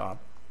about God.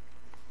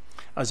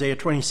 Isaiah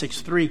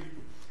 26:3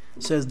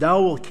 It says,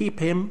 thou wilt keep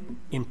him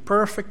in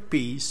perfect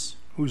peace,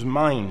 whose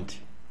mind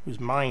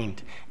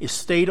is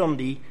stayed on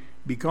thee,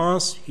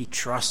 because he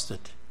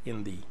trusted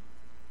in thee.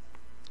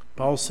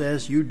 Paul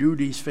says, you do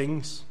these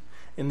things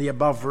in the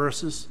above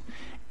verses,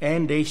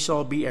 and they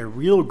shall be a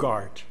real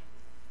guard,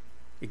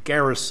 a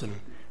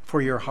garrison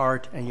for your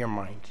heart and your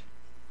mind.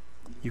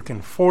 You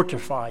can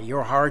fortify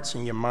your hearts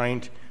and your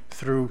mind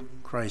through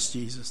Christ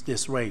Jesus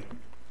this way.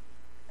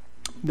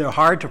 The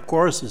heart, of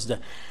course, is the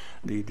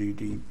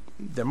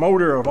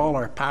motor of all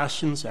our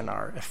passions and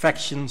our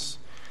affections.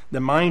 The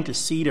mind, the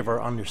seat of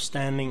our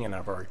understanding and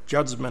of our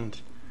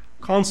judgment,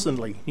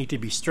 constantly need to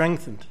be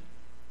strengthened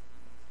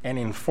and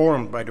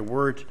informed by the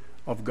Word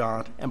of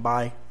God and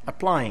by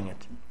applying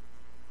it.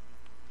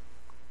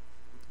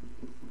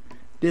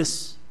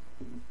 This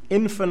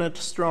infinite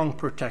strong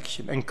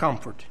protection and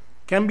comfort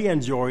can be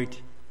enjoyed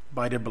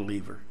by the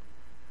believer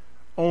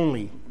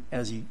only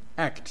as he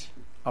acts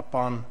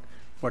upon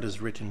what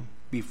is written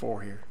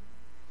before here.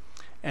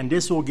 And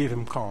this will give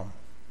him calm,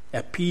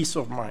 a peace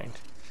of mind,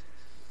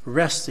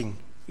 resting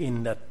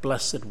in that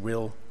blessed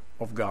will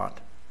of God.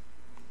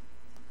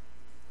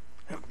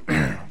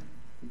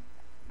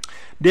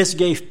 This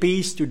gave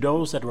peace to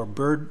those that were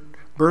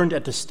burned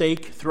at the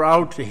stake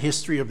throughout the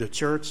history of the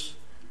church,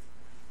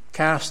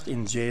 cast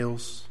in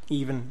jails,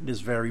 even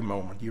this very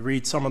moment. You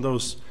read some of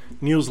those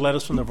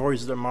newsletters from the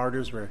Voice of the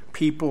Martyrs where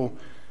people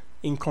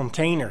in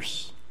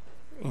containers,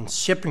 in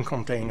shipping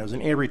containers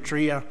in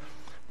Eritrea,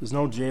 there's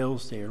no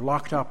jails, they are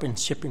locked up in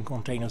shipping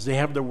containers. They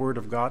have the Word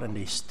of God and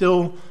they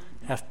still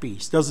have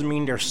peace. Doesn't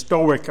mean they're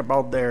stoic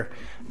about their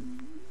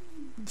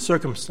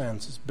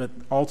circumstances, but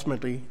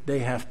ultimately they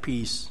have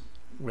peace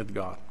with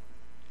God.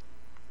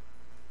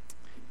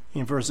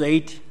 In verse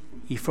 8,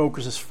 he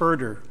focuses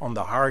further on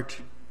the heart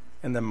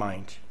and the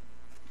mind,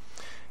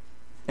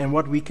 and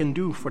what we can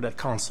do for that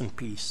constant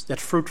peace, that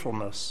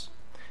fruitfulness,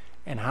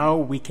 and how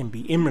we can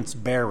be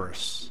image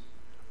bearers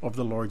of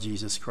the Lord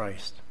Jesus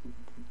Christ.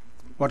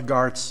 What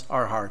guards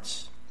our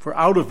hearts? For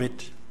out of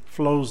it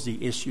flows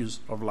the issues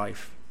of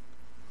life.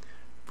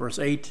 Verse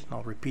 8,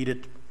 I'll repeat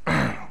it.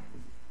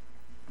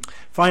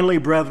 Finally,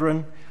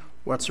 brethren,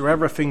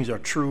 whatsoever things are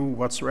true,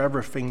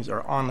 whatsoever things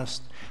are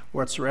honest,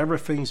 whatsoever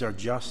things are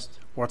just,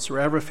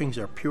 whatsoever things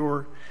are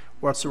pure,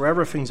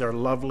 whatsoever things are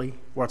lovely,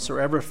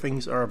 whatsoever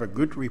things are of a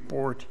good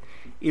report,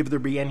 if there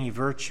be any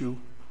virtue,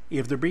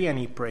 if there be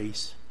any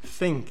praise,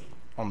 think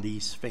on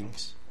these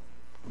things.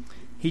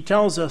 He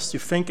tells us to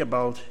think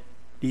about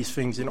these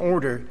things in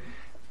order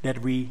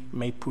that we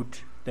may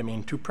put them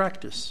into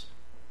practice.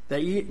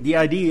 The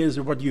idea is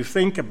that what you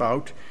think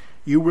about,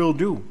 you will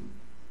do.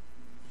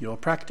 You'll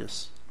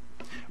practice.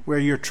 Where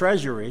your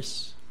treasure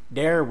is,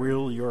 there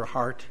will your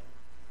heart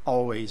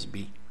always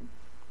be.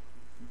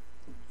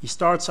 He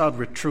starts out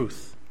with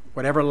truth.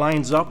 Whatever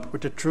lines up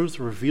with the truth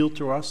revealed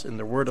to us in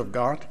the Word of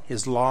God,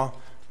 His law,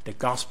 the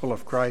gospel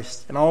of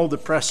Christ, and all the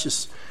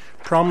precious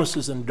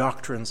promises and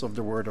doctrines of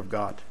the Word of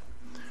God.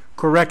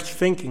 Correct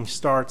thinking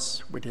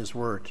starts with His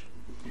Word.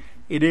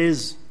 It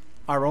is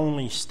our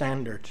only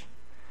standard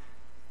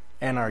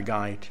and our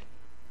guide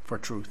for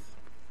truth.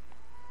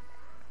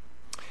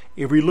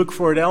 If we look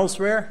for it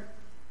elsewhere,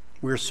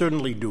 we're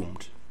certainly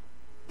doomed.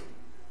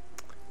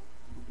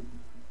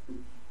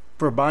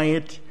 For by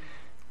it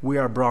we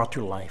are brought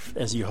to life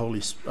as the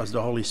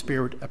Holy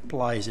Spirit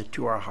applies it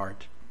to our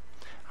heart.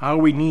 How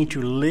we need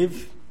to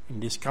live in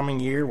this coming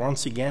year,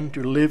 once again,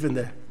 to live in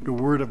the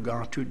Word of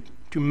God,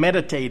 to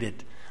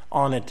meditate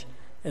on it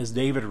as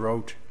David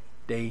wrote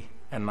day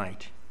and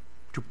night.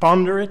 To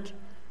ponder it,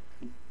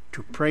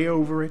 to pray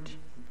over it,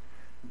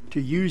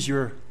 to use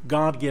your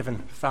God-given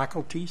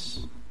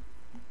faculties,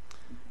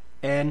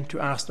 and to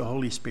ask the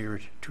Holy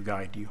Spirit to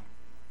guide you.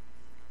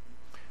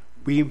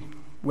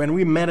 When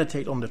we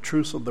meditate on the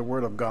truths of the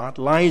Word of God,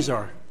 lies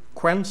are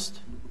quenched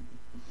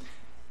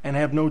and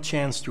have no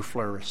chance to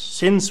flourish.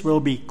 Sins will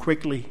be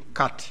quickly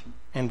cut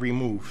and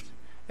removed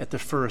at the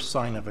first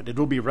sign of it. It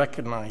will be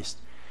recognized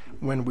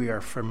when we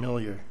are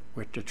familiar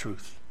with the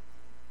truth.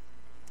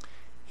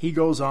 He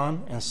goes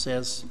on and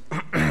says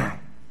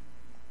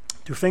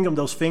to think of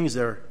those things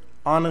that are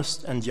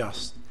honest and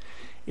just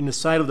in the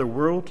sight of the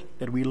world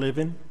that we live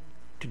in,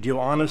 to deal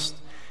honest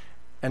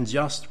and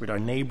just with our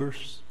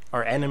neighbors,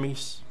 our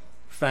enemies,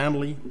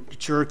 family, the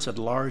church at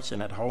large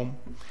and at home,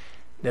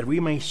 that we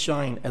may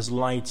shine as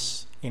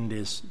lights in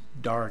this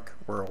dark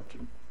world.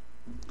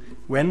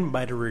 When,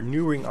 by the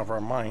renewing of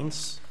our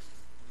minds,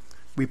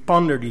 we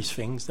ponder these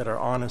things that are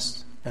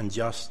honest and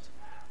just,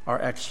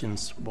 our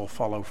actions will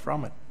follow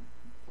from it.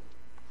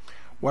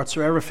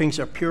 Whatsoever things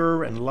are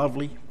pure and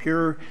lovely,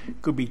 pure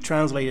could be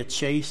translated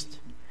chaste.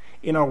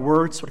 In our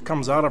words, what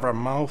comes out of our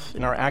mouth,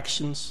 in our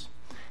actions,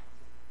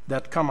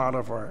 that come out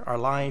of our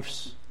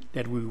lives,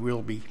 that we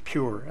will be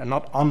pure and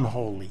not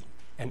unholy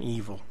and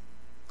evil.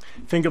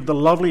 Think of the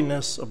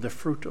loveliness of the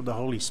fruit of the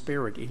Holy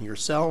Spirit in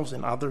yourselves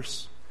and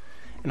others,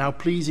 and how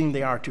pleasing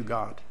they are to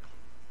God,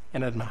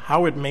 and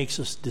how it makes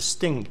us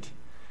distinct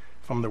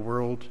from the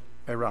world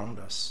around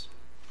us.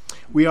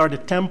 We are the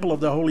temple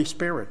of the Holy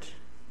Spirit.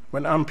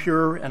 When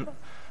impure and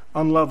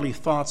unlovely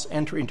thoughts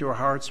enter into our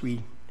hearts,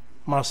 we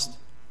must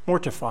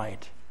mortify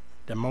it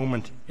the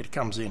moment it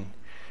comes in,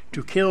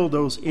 to kill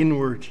those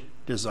inward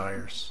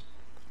desires.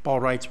 Paul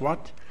writes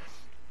what?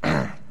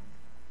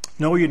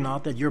 Know you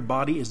not that your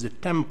body is the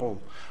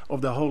temple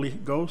of the Holy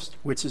Ghost,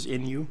 which is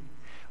in you,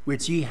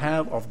 which ye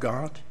have of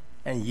God,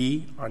 and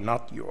ye are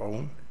not your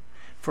own?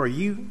 For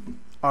you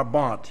are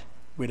bought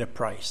with a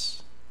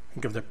price.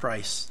 Think of the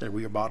price that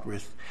we are bought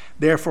with.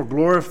 Therefore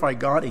glorify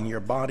God in your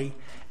body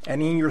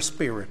and in your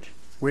spirit,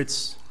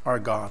 which are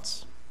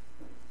God's.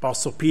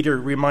 Apostle Peter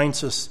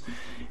reminds us,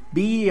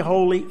 be ye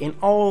holy in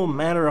all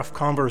manner of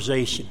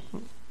conversation.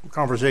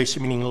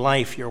 Conversation meaning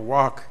life, your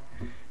walk.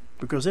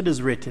 Because it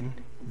is written,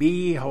 be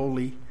ye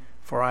holy,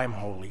 for I am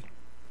holy.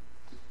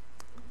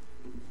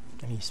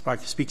 And he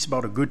speaks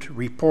about a good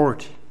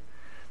report.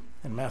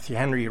 And Matthew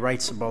Henry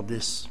writes about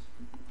this.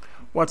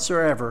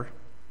 Whatsoever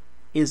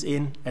is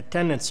in a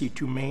tendency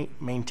to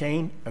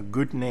maintain a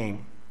good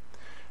name,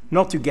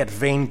 not to get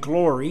vain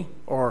glory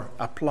or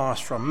applause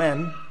from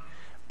men,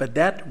 but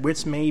that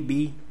which may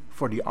be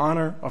for the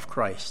honor of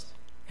Christ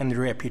and the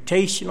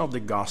reputation of the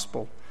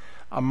gospel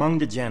among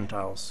the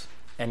Gentiles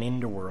and in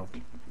the world.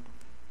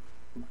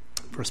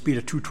 1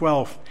 Peter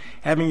 2:12,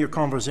 having your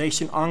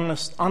conversation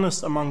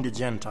honest among the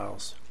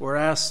Gentiles,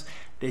 whereas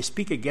they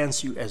speak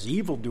against you as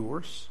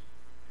evildoers,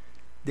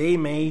 they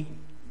may,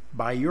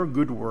 by your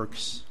good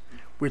works,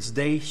 which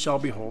they shall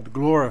behold,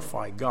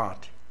 glorify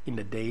God in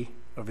the day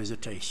of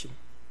visitation.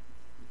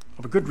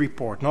 Of a good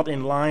report, not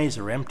in lies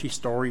or empty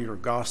story or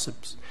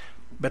gossips,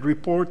 but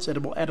reports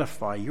that will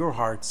edify your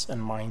hearts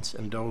and minds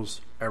and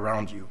those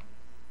around you.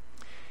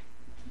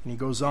 And he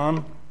goes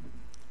on,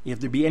 if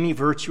there be any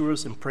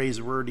virtuous and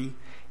praiseworthy,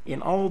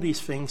 in all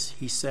these things,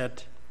 he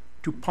said,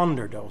 to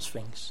ponder those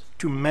things,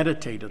 to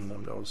meditate on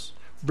them, those,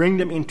 bring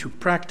them into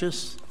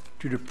practice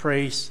to the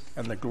praise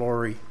and the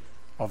glory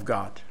of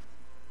God.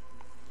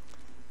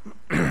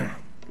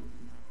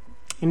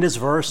 In this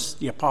verse,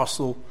 the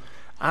apostle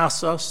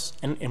asks us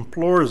and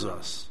implores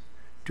us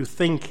to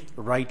think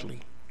rightly,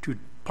 to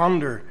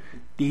ponder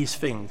these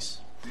things.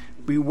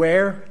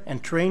 Beware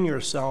and train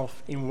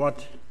yourself in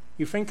what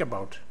you think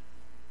about.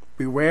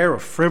 Beware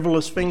of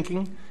frivolous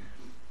thinking,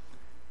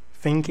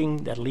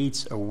 thinking that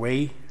leads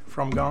away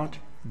from God,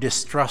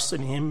 distrust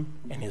in Him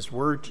and His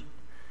Word,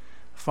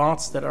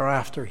 thoughts that are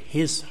after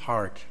His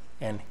heart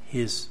and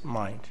His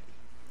mind.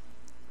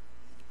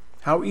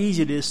 How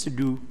easy it is to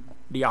do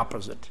the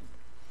opposite.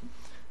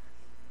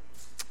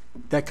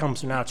 That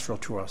comes natural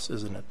to us,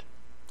 isn't it?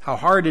 How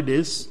hard it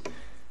is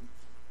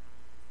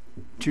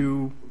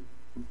to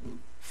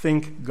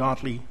think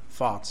godly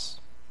thoughts.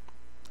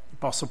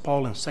 Apostle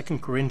Paul in 2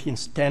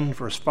 Corinthians 10,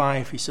 verse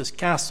 5, he says,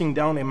 casting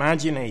down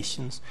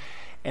imaginations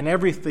and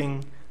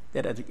everything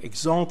that had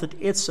exalted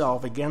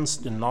itself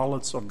against the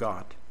knowledge of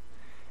God,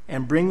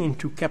 and bring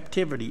into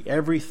captivity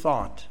every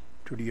thought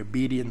to the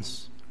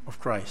obedience of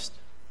Christ.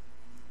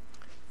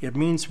 It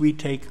means we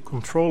take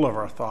control of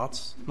our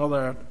thoughts,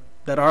 not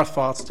that our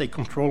thoughts take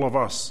control of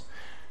us,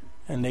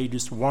 and they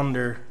just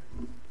wander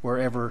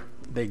wherever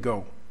they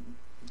go.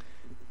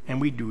 And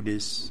we do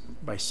this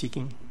by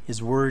seeking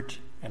His Word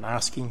and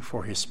asking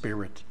for His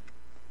Spirit.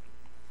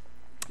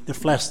 The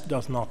flesh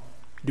does not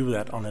do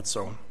that on its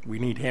own. We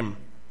need Him.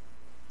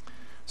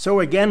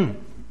 So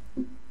again,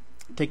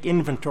 take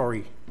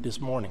inventory this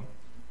morning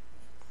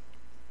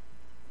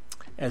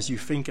as you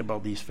think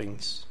about these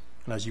things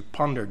and as you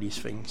ponder these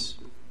things.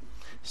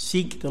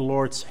 Seek the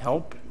Lord's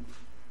help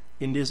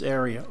in this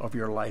area of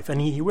your life, and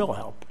He will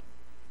help.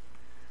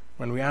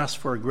 When we ask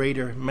for a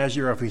greater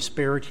measure of His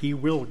Spirit, He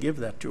will give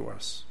that to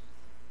us.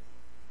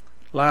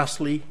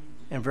 Lastly,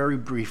 and very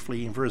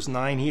briefly, in verse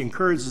 9, he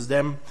encourages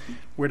them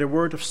with a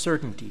word of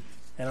certainty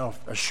and of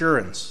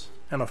assurance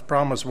and of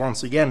promise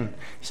once again.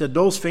 He said,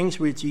 those things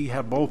which ye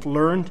have both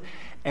learned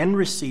and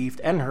received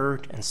and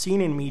heard and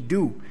seen in me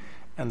do,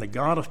 and the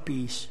God of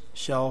peace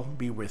shall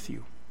be with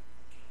you.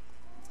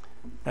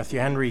 Matthew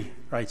Henry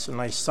writes a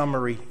nice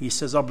summary. He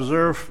says,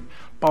 observe,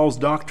 Paul's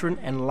doctrine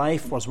and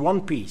life was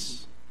one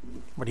piece.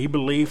 What he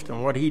believed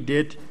and what he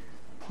did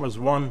was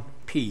one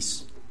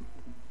piece.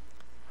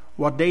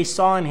 What they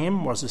saw in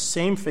him was the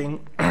same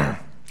thing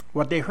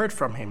what they heard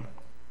from him.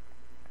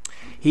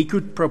 He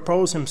could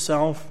propose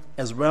himself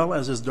as well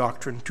as his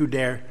doctrine to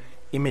their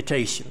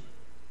imitation.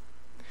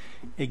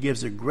 It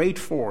gives a great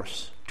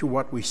force to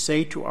what we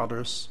say to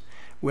others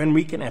when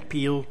we can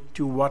appeal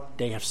to what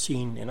they have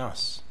seen in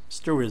us. It's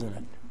true, isn't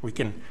it? We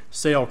can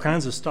say all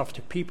kinds of stuff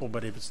to people,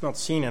 but if it's not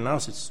seen in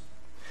us, it's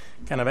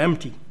kind of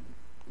empty.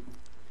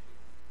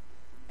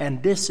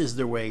 And this is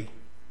the way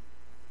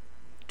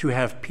to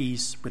have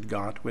peace with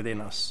God within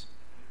us,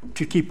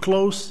 to keep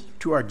close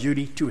to our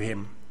duty to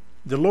Him.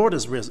 The Lord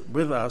is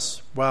with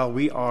us while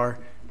we are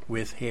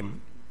with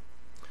Him.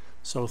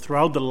 So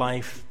throughout the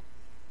life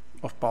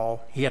of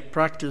Paul, he had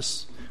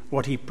practiced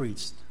what he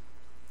preached.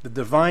 The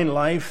divine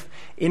life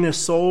in his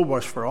soul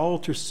was for all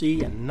to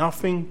see, and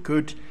nothing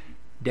could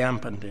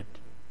dampen it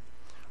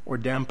or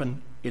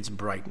dampen its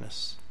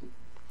brightness.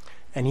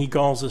 And he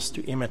calls us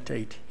to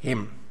imitate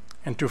him.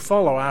 and to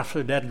follow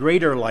after that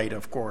greater light,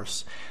 of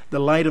course, the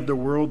light of the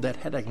world that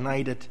had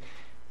ignited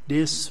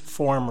this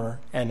former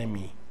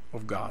enemy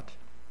of God.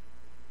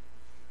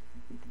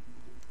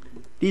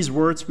 These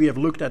words we have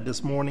looked at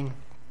this morning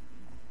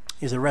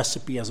is a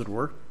recipe, as it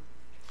were.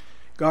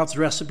 God's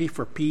recipe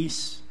for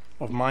peace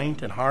of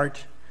mind and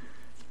heart,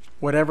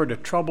 whatever the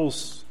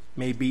troubles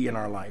may be in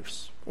our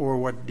lives, or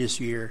what this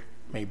year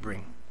may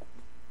bring.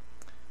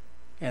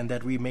 And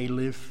that we may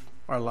live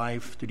our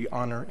life to the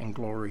honor and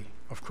glory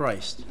of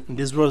Christ. And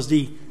this was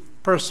the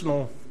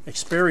personal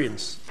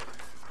experience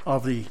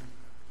of the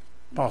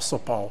Apostle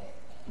Paul,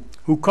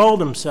 who called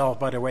himself,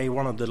 by the way,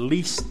 one of the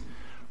least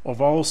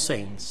of all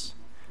saints,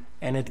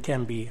 and it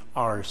can be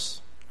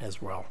ours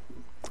as well.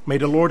 May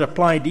the Lord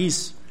apply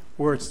these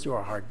words to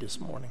our heart this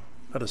morning.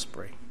 Let us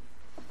pray.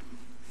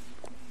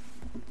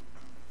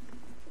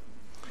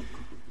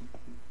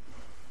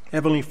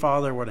 Heavenly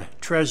Father, what a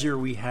treasure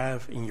we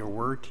have in your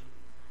word.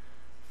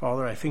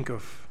 Father, I think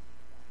of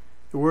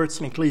the words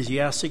in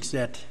Ecclesiastes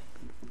that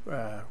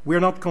we're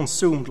not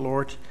consumed,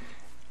 Lord,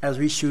 as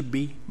we should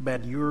be,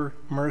 but your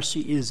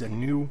mercy is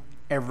anew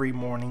every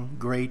morning.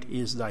 Great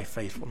is thy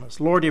faithfulness.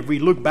 Lord, if we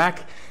look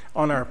back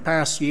on our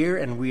past year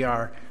and we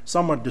are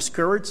somewhat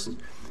discouraged,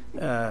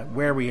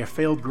 where we have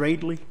failed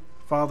greatly,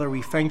 Father,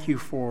 we thank you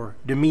for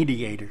the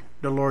mediator,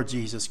 the Lord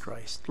Jesus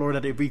Christ. Lord,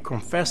 that if we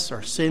confess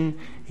our sin,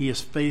 he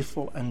is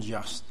faithful and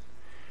just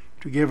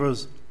to give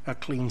us a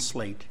clean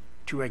slate,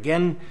 to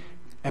again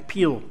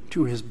appeal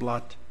to his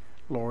blood,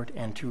 Lord,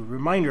 and to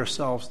remind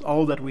ourselves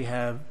all that we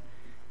have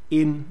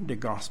in the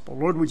gospel.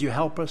 Lord, would you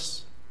help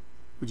us?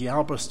 Would you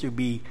help us to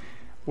be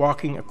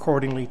walking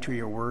accordingly to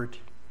your word,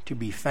 to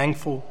be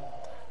thankful,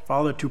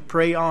 Father, to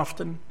pray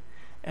often,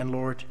 and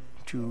Lord,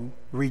 to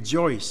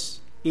rejoice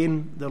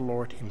in the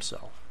Lord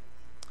himself.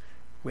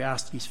 We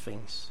ask these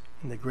things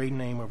in the great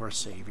name of our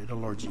Savior, the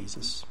Lord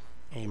Jesus.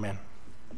 Amen.